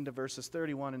us into verses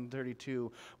 31 and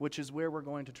 32, which is where we're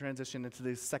going to transition into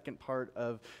the second part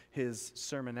of his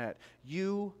sermonette.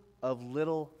 You of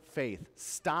little faith,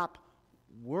 stop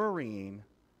worrying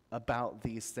about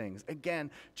these things.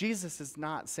 Again, Jesus is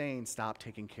not saying stop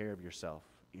taking care of yourself.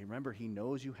 You remember, he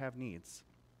knows you have needs.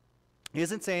 He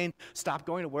isn't saying stop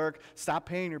going to work, stop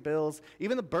paying your bills.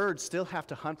 Even the birds still have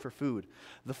to hunt for food.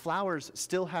 The flowers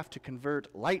still have to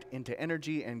convert light into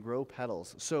energy and grow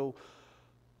petals. So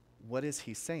what is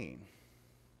he saying?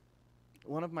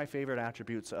 One of my favorite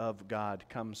attributes of God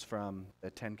comes from the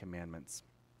Ten Commandments.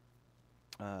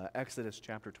 Exodus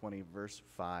chapter 20, verse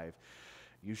 5.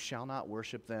 "You shall not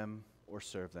worship them or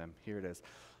serve them." Here it is.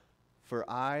 "For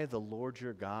I, the Lord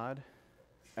your God,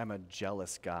 am a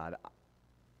jealous God."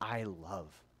 I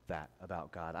love that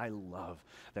about God. I love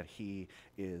that he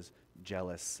is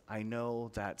jealous. I know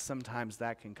that sometimes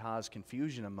that can cause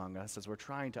confusion among us as we're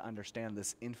trying to understand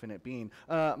this infinite being.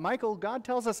 Michael, God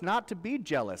tells us not to be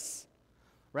jealous,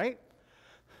 right?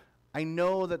 I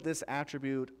know that this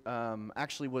attribute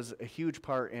actually was a huge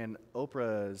part in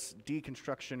Oprah's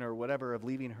deconstruction or whatever of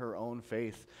leaving her own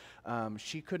faith.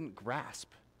 She couldn't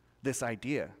grasp this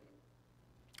idea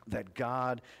that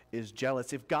God is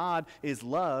jealous. If God is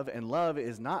love, and love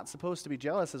is not supposed to be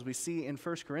jealous, as we see in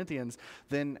 1 Corinthians,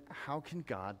 then how can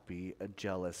God be a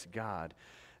jealous God?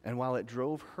 And while it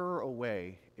drove her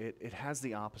away, it has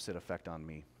the opposite effect on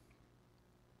me.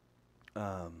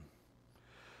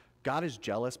 God is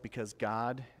jealous because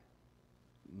God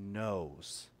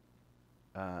knows.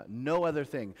 No other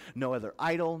thing, no other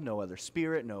idol, no other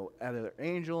spirit, no other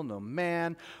angel, no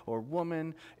man or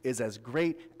woman is as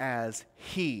great as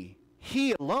he.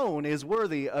 He alone is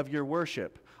worthy of your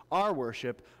worship, our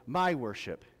worship, my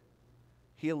worship.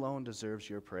 He alone deserves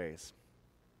your praise.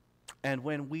 And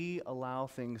when we allow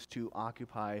things to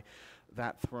occupy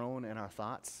that throne in our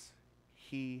thoughts,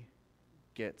 he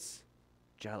gets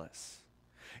jealous.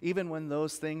 Even when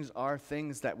those things are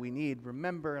things that we need,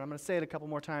 remember, and I'm going to say it a couple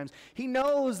more times, he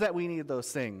knows that we need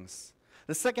those things.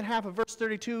 The second half of verse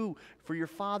 32, for your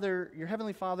Father, your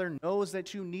Heavenly Father knows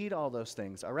that you need all those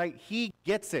things, all right? He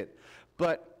gets it.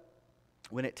 But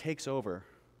when it takes over,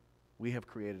 we have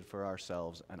created for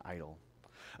ourselves an idol,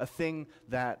 a thing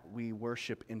that we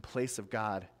worship in place of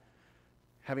God.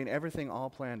 Having everything all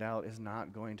planned out is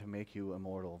not going to make you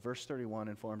immortal. Verse 31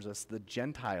 informs us the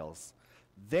Gentiles,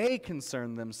 they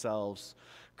concern themselves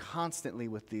constantly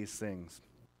with these things,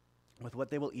 with what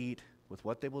they will eat, with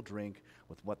what they will drink,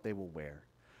 with what they will wear.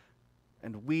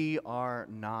 And we are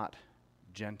not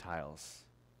Gentiles.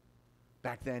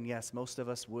 Back then, yes, most of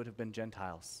us would have been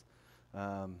Gentiles.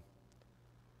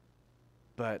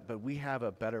 But we have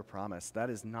a better promise. That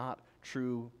is not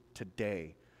true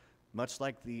today. Much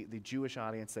like the Jewish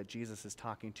audience that Jesus is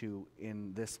talking to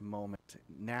in this moment.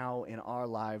 Now in our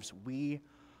lives, we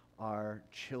are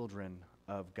children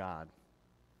of God.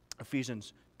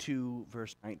 Ephesians 2,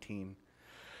 verse 19.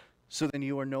 So then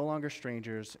you are no longer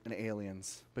strangers and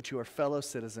aliens, but you are fellow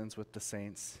citizens with the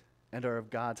saints and are of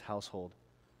God's household.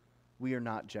 We are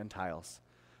not Gentiles.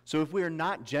 So if we are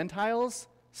not Gentiles,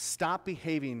 stop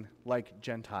behaving like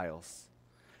Gentiles.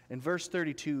 In verse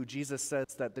 32, Jesus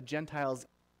says that the Gentiles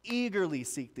eagerly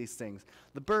seek these things.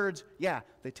 The birds, yeah,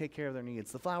 they take care of their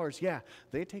needs. The flowers, yeah,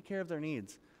 they take care of their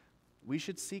needs. We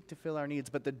should seek to fill our needs.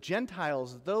 But the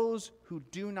Gentiles, those who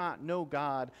do not know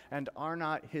God and are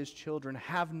not his children,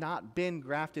 have not been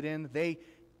grafted in. They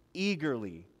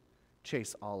eagerly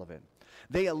chase all of it.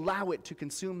 They allow it to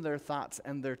consume their thoughts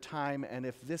and their time. And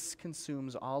if this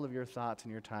consumes all of your thoughts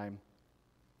and your time,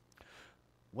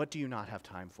 what do you not have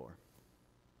time for?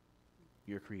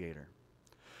 Your Creator.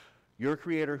 Your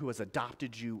Creator who has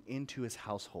adopted you into his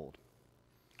household.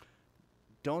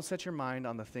 Don't set your mind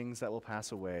on the things that will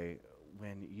pass away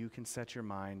when you can set your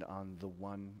mind on the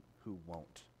one who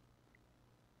won't.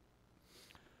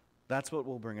 That's what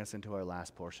will bring us into our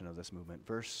last portion of this movement.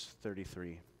 Verse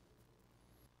 33.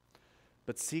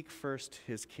 But seek first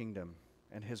his kingdom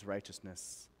and his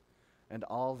righteousness, and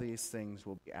all these things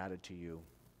will be added to you.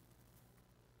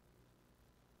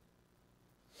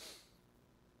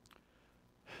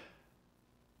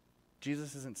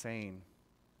 Jesus isn't saying,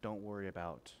 don't worry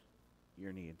about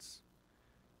your needs.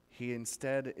 He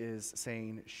instead is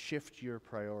saying, shift your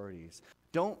priorities.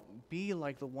 Don't be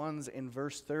like the ones in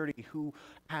verse 30 who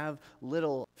have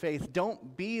little faith.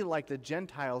 Don't be like the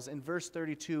Gentiles in verse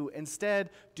 32.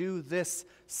 Instead, do this.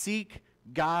 Seek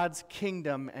God's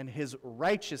kingdom and his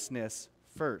righteousness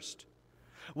first.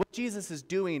 What Jesus is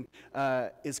doing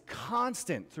is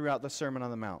constant throughout the Sermon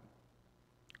on the Mount.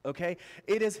 Okay?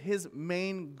 It is his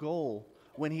main goal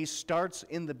when he starts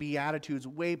in the Beatitudes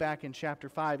way back in chapter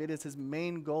 5. It is his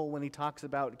main goal when he talks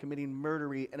about committing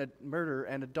murder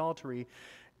and adultery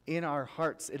in our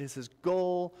hearts. It is his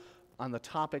goal on the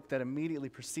topic that immediately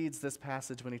precedes this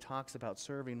passage when he talks about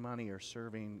serving money or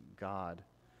serving God.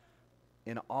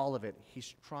 In all of it,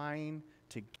 he's trying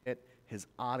to get his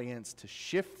audience to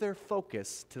shift their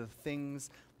focus to the things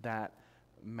that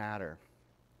matter.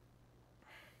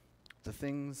 The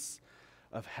things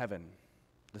of heaven,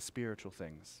 the spiritual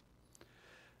things.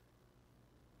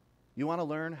 You want to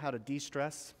learn how to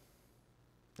de-stress?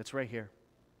 It's right here.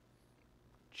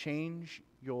 Change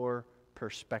your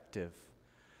perspective.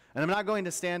 And I'm not going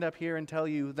to stand up here and tell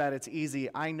you that it's easy.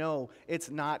 I know it's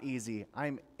not easy.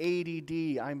 I'm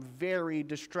ADD. I'm very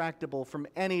distractible from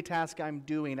any task I'm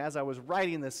doing. As I was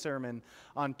writing this sermon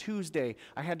on Tuesday,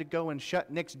 I had to go and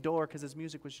shut Nick's door because his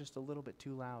music was just a little bit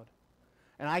too loud.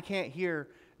 And I can't hear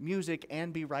music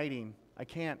and be writing. I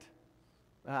can't.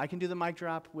 I can do the mic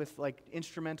drop with like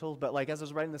instrumentals, but like as I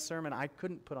was writing the sermon, I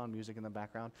couldn't put on music in the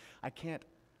background. I can't.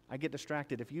 I get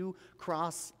distracted. If you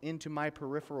cross into my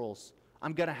peripherals,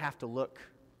 I'm going to have to look.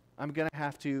 I'm going to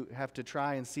have to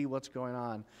try and see what's going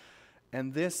on.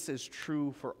 And this is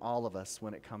true for all of us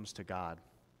when it comes to God.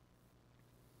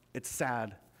 It's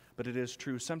sad, but it is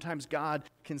true. Sometimes God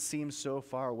can seem so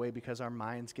far away because our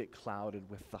minds get clouded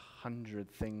with the 100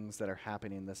 things that are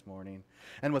happening this morning,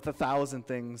 and with 1,000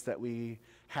 things that we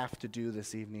have to do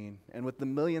this evening, and with the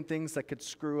million things that could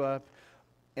screw up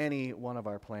any one of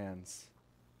our plans.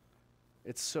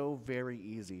 It's so very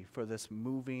easy for this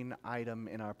moving item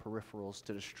in our peripherals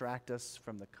to distract us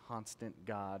from the constant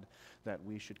God that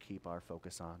we should keep our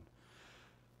focus on.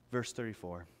 Verse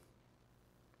 34.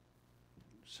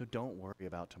 So don't worry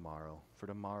about tomorrow, for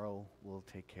tomorrow will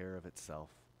take care of itself.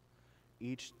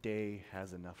 Each day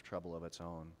has enough trouble of its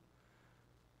own.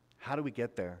 How do we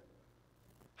get there?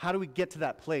 How do we get to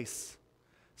that place?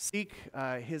 Seek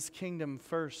his kingdom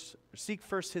first. Seek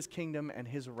first his kingdom and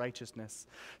his righteousness.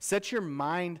 Set your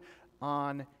mind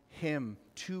on him,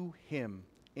 to him,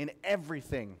 in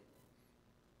everything.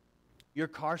 Your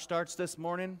car starts this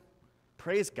morning,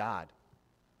 praise God.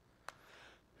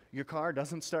 Your car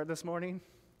doesn't start this morning,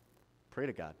 pray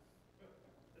to God.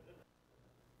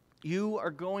 You are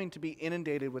going to be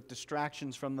inundated with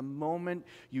distractions from the moment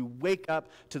you wake up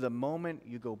to the moment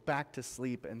you go back to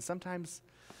sleep. And sometimes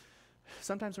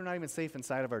we're not even safe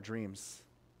inside of our dreams.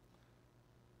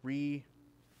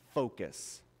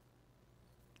 Refocus.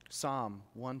 Psalm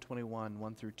 121,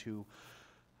 1 through 2.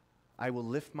 I will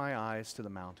lift my eyes to the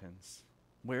mountains.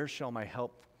 Where shall my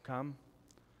help come?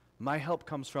 My help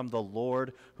comes from the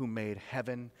Lord who made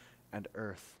heaven and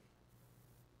earth.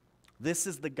 This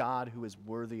is the God who is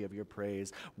worthy of your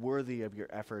praise, worthy of your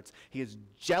efforts. He is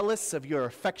jealous of your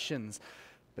affections,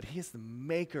 but he is the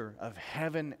maker of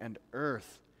heaven and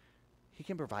earth. He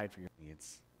can provide for your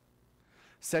needs.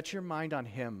 Set your mind on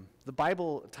him. The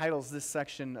Bible titles this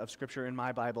section of Scripture in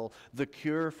my Bible, The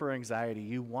Cure for Anxiety.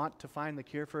 You want to find the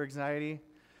cure for anxiety?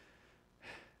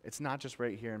 It's not just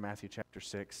right here in Matthew chapter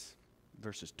 6,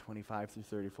 verses 25 through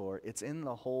 34. It's in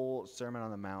the whole Sermon on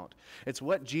the Mount. It's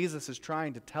what Jesus is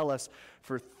trying to tell us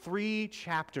for 3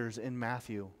 chapters in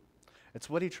Matthew. It's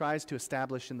what he tries to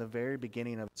establish in the very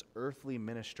beginning of his earthly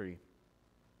ministry.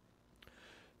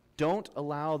 Don't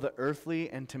allow the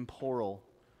earthly and temporal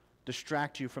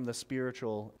distract you from the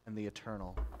spiritual and the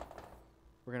eternal.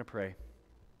 We're going to pray.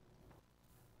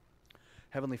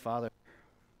 Heavenly Father,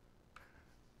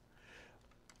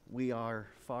 we are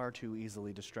far too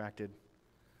easily distracted.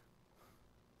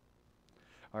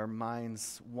 Our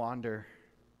minds wander.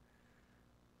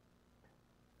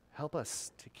 Help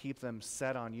us to keep them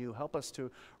set on you. Help us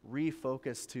to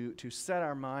refocus, to set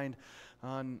our mind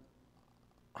on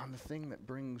the thing that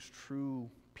brings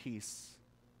true peace.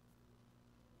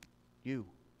 You,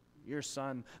 your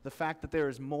Son, the fact that there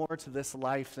is more to this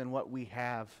life than what we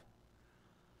have.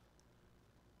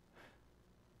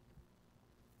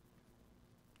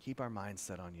 Keep our minds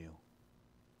set on you.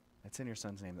 It's in your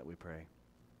Son's name that we pray.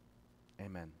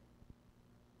 Amen.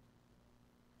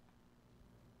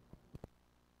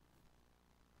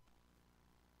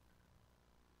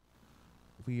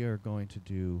 We are going to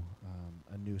do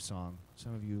a new song.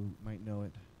 Some of you might know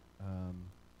it.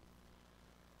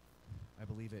 I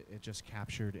believe it just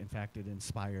captured, in fact, it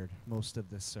inspired most of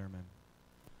this sermon.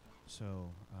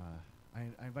 So I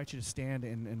invite you to stand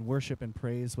and worship and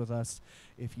praise with us.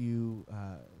 If you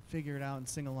figure it out and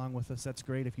sing along with us, that's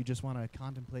great. If you just want to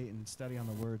contemplate and study on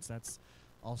the words, that's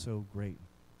also great.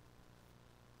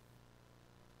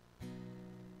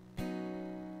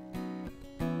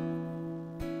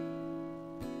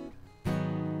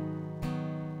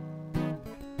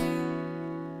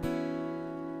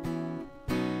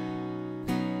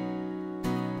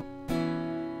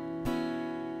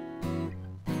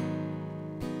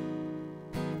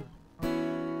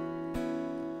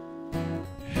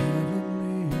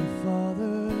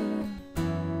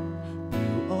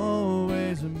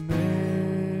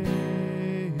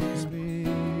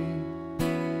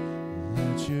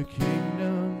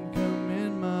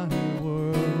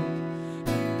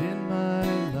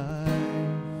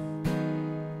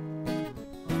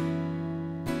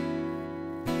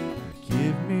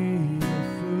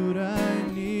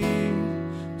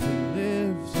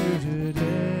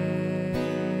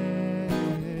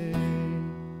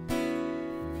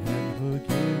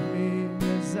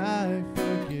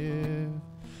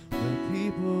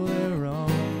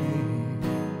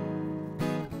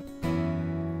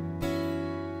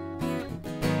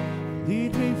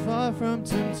 From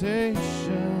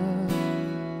temptation,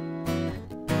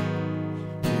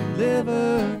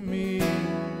 deliver me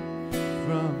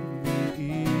from the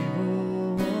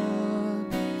evil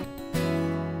one.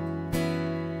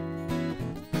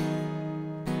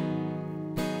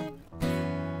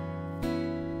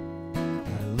 I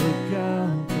look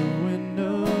out the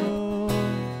window,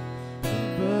 the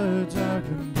birds are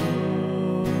composing.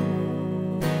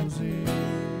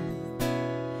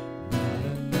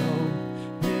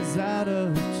 Out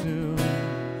of tune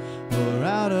or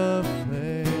out of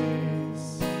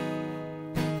place.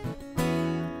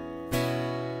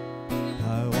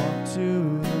 I walk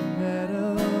to the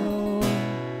meadow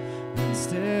and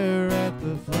stare at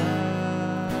the flowers,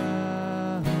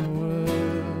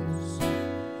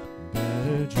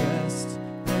 better dressed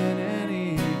than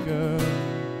any girl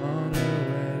on her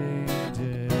wedding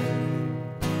day.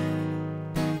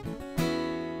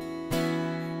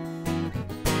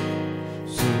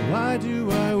 Why do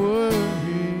I worry?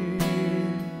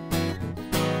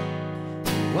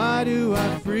 Why do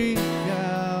I freak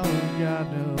out?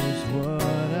 God knows what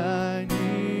I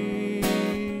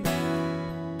need.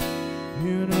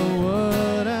 You know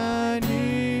what I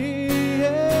need.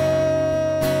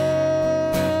 Yeah.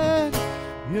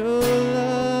 Your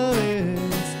love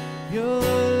is, your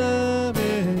love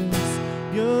is,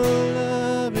 your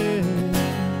love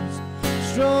is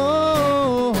strong.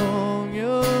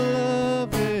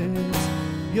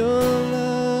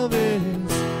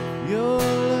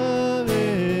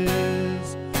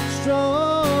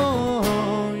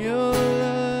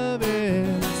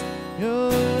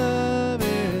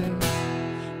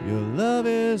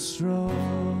 Strong.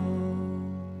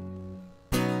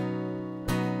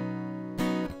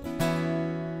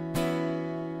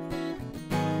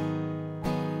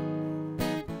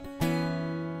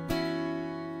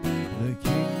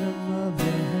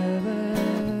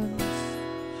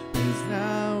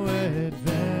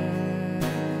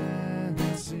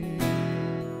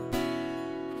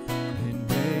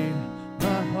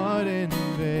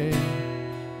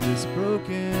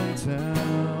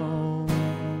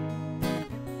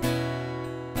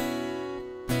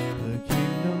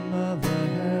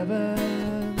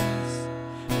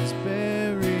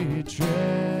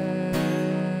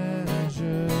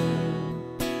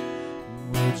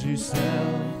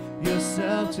 sell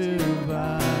yourself to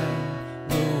buy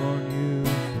the one you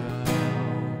found.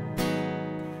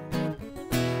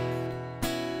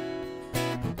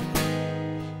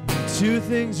 Two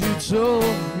things you told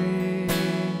me,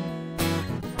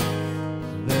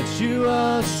 that you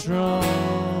are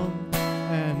strong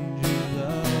and you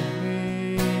love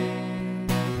me.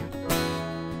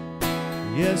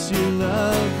 Yes, you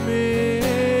love me.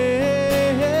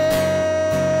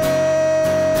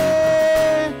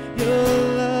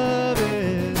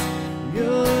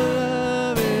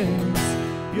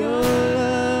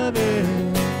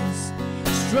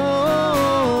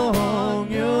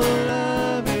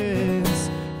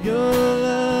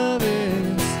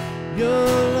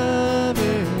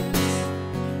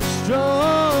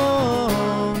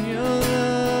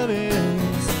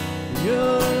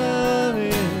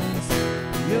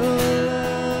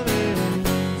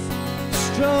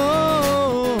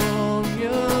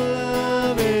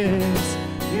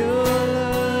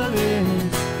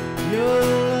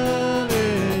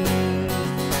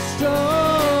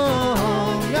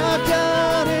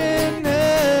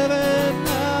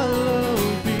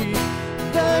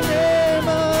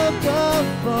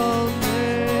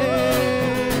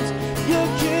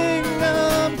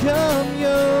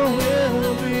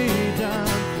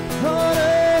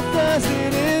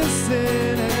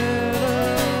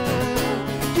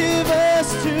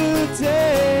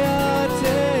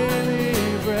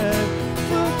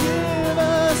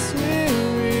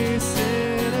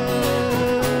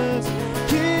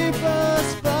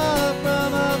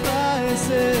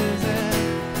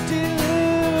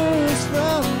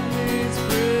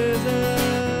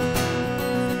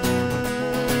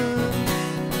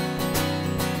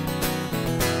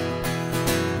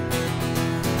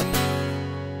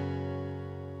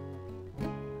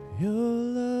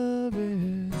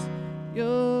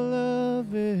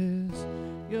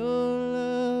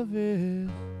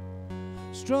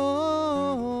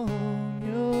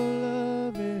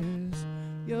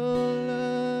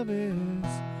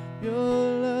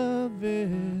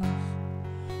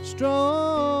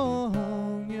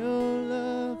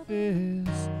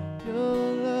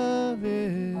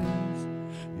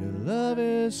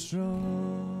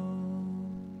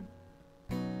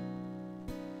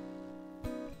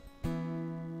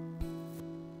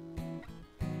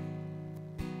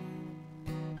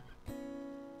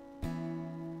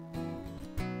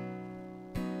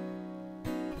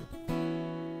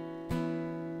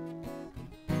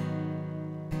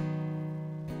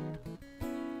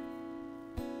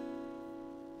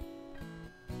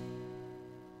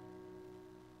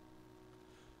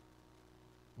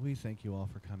 We thank you all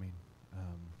for coming.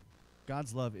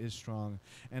 God's love is strong,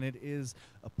 and it is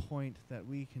a point that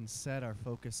we can set our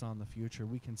focus on the future.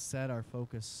 We can set our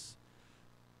focus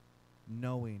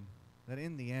knowing that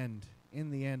in the end,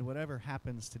 whatever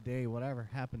happens today, whatever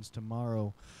happens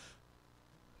tomorrow,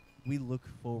 we look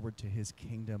forward to his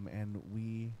kingdom, and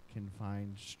we can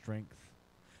find strength.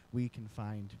 We can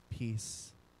find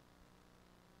peace.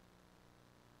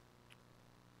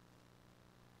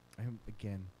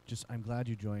 I'm glad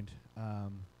you joined. I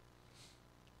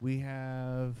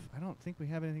don't think we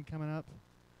have anything coming up.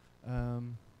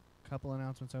 Couple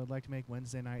announcements I would like to make.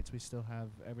 Wednesday nights, we still have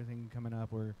everything coming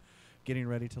up. We're getting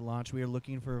ready to launch. We are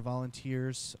looking for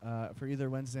volunteers for either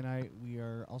Wednesday night. We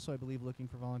are also, I believe, looking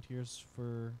for volunteers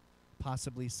for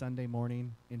possibly Sunday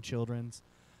morning in children's.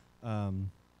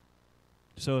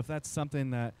 So if that's something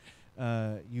that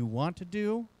you want to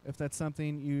do, if that's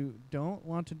something you don't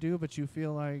want to do, but you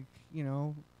feel like,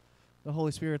 the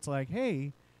Holy Spirit's like,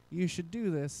 hey, you should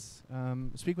do this,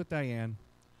 speak with Diane.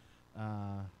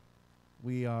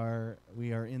 We are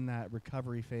in that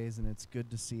recovery phase, and it's good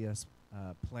to see us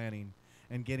planning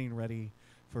and getting ready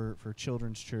for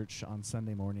children's church on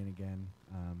Sunday morning again.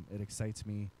 It excites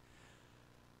me.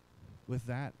 With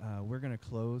that, we're going to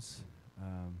close.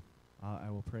 I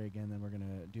will pray again, then we're going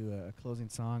to do a closing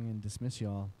song and dismiss you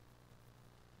all.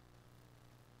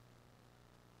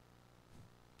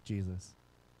 Jesus,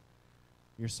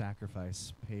 your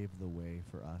sacrifice paved the way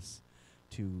for us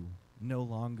to no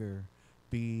longer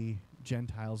be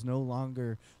Gentiles, no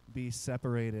longer be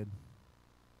separated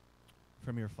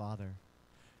from your Father.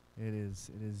 It is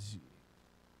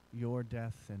your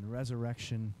death and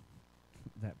resurrection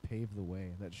that paved the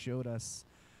way, that showed us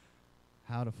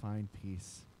how to find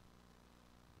peace.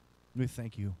 We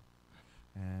thank you.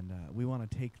 And we want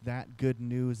to take that good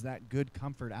news, that good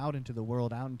comfort out into the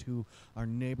world, out into our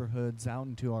neighborhoods, out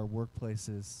into our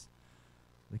workplaces.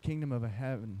 The kingdom of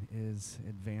heaven is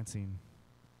advancing.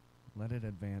 Let it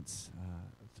advance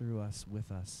through us,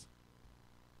 with us.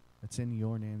 It's in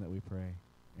your name that we pray.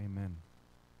 Amen.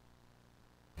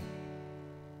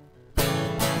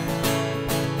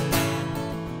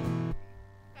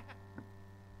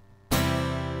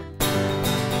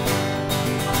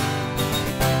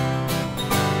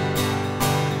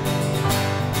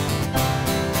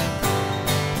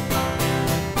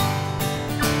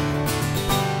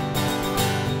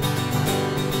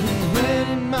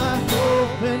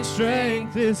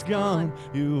 Strength is gone.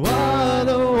 You are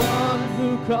the one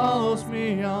who calls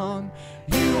me on.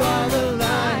 You are the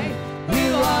light.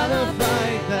 You are the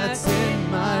fight that's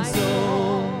in my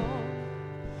soul.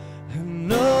 And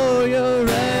know your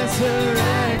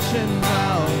resurrection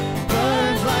power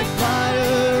burns like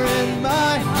fire in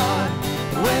my heart.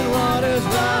 When waters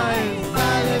rise,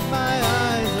 I lift my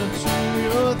eyes up to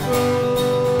your throne.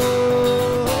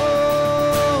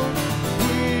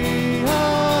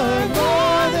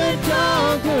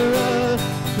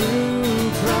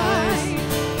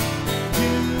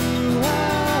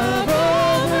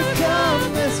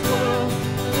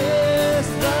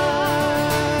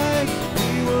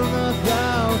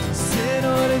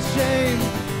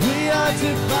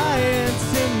 Defiance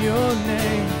in your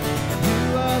name.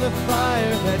 You are the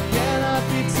fire that cannot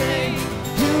be tamed.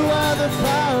 You are the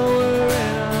power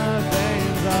in our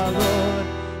veins, our Lord,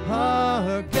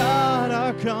 our God,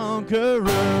 our conqueror.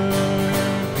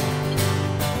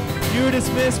 You are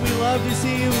dismissed. We love to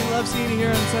see you. We love seeing you here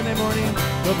on Sunday morning.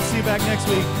 Hope to see you back next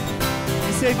week.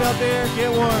 Be safe out there.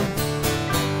 Get warm.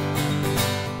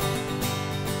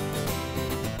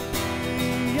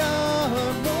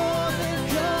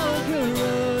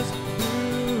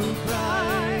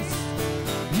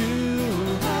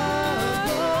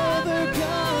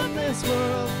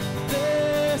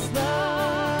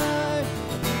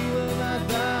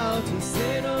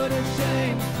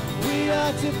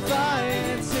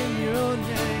 Defiance in your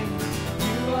name.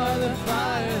 You are the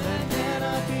fire that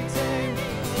cannot be tamed.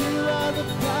 You are the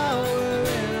power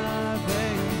in our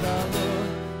veins, our Lord,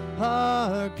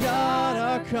 our God,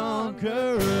 our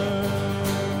conqueror.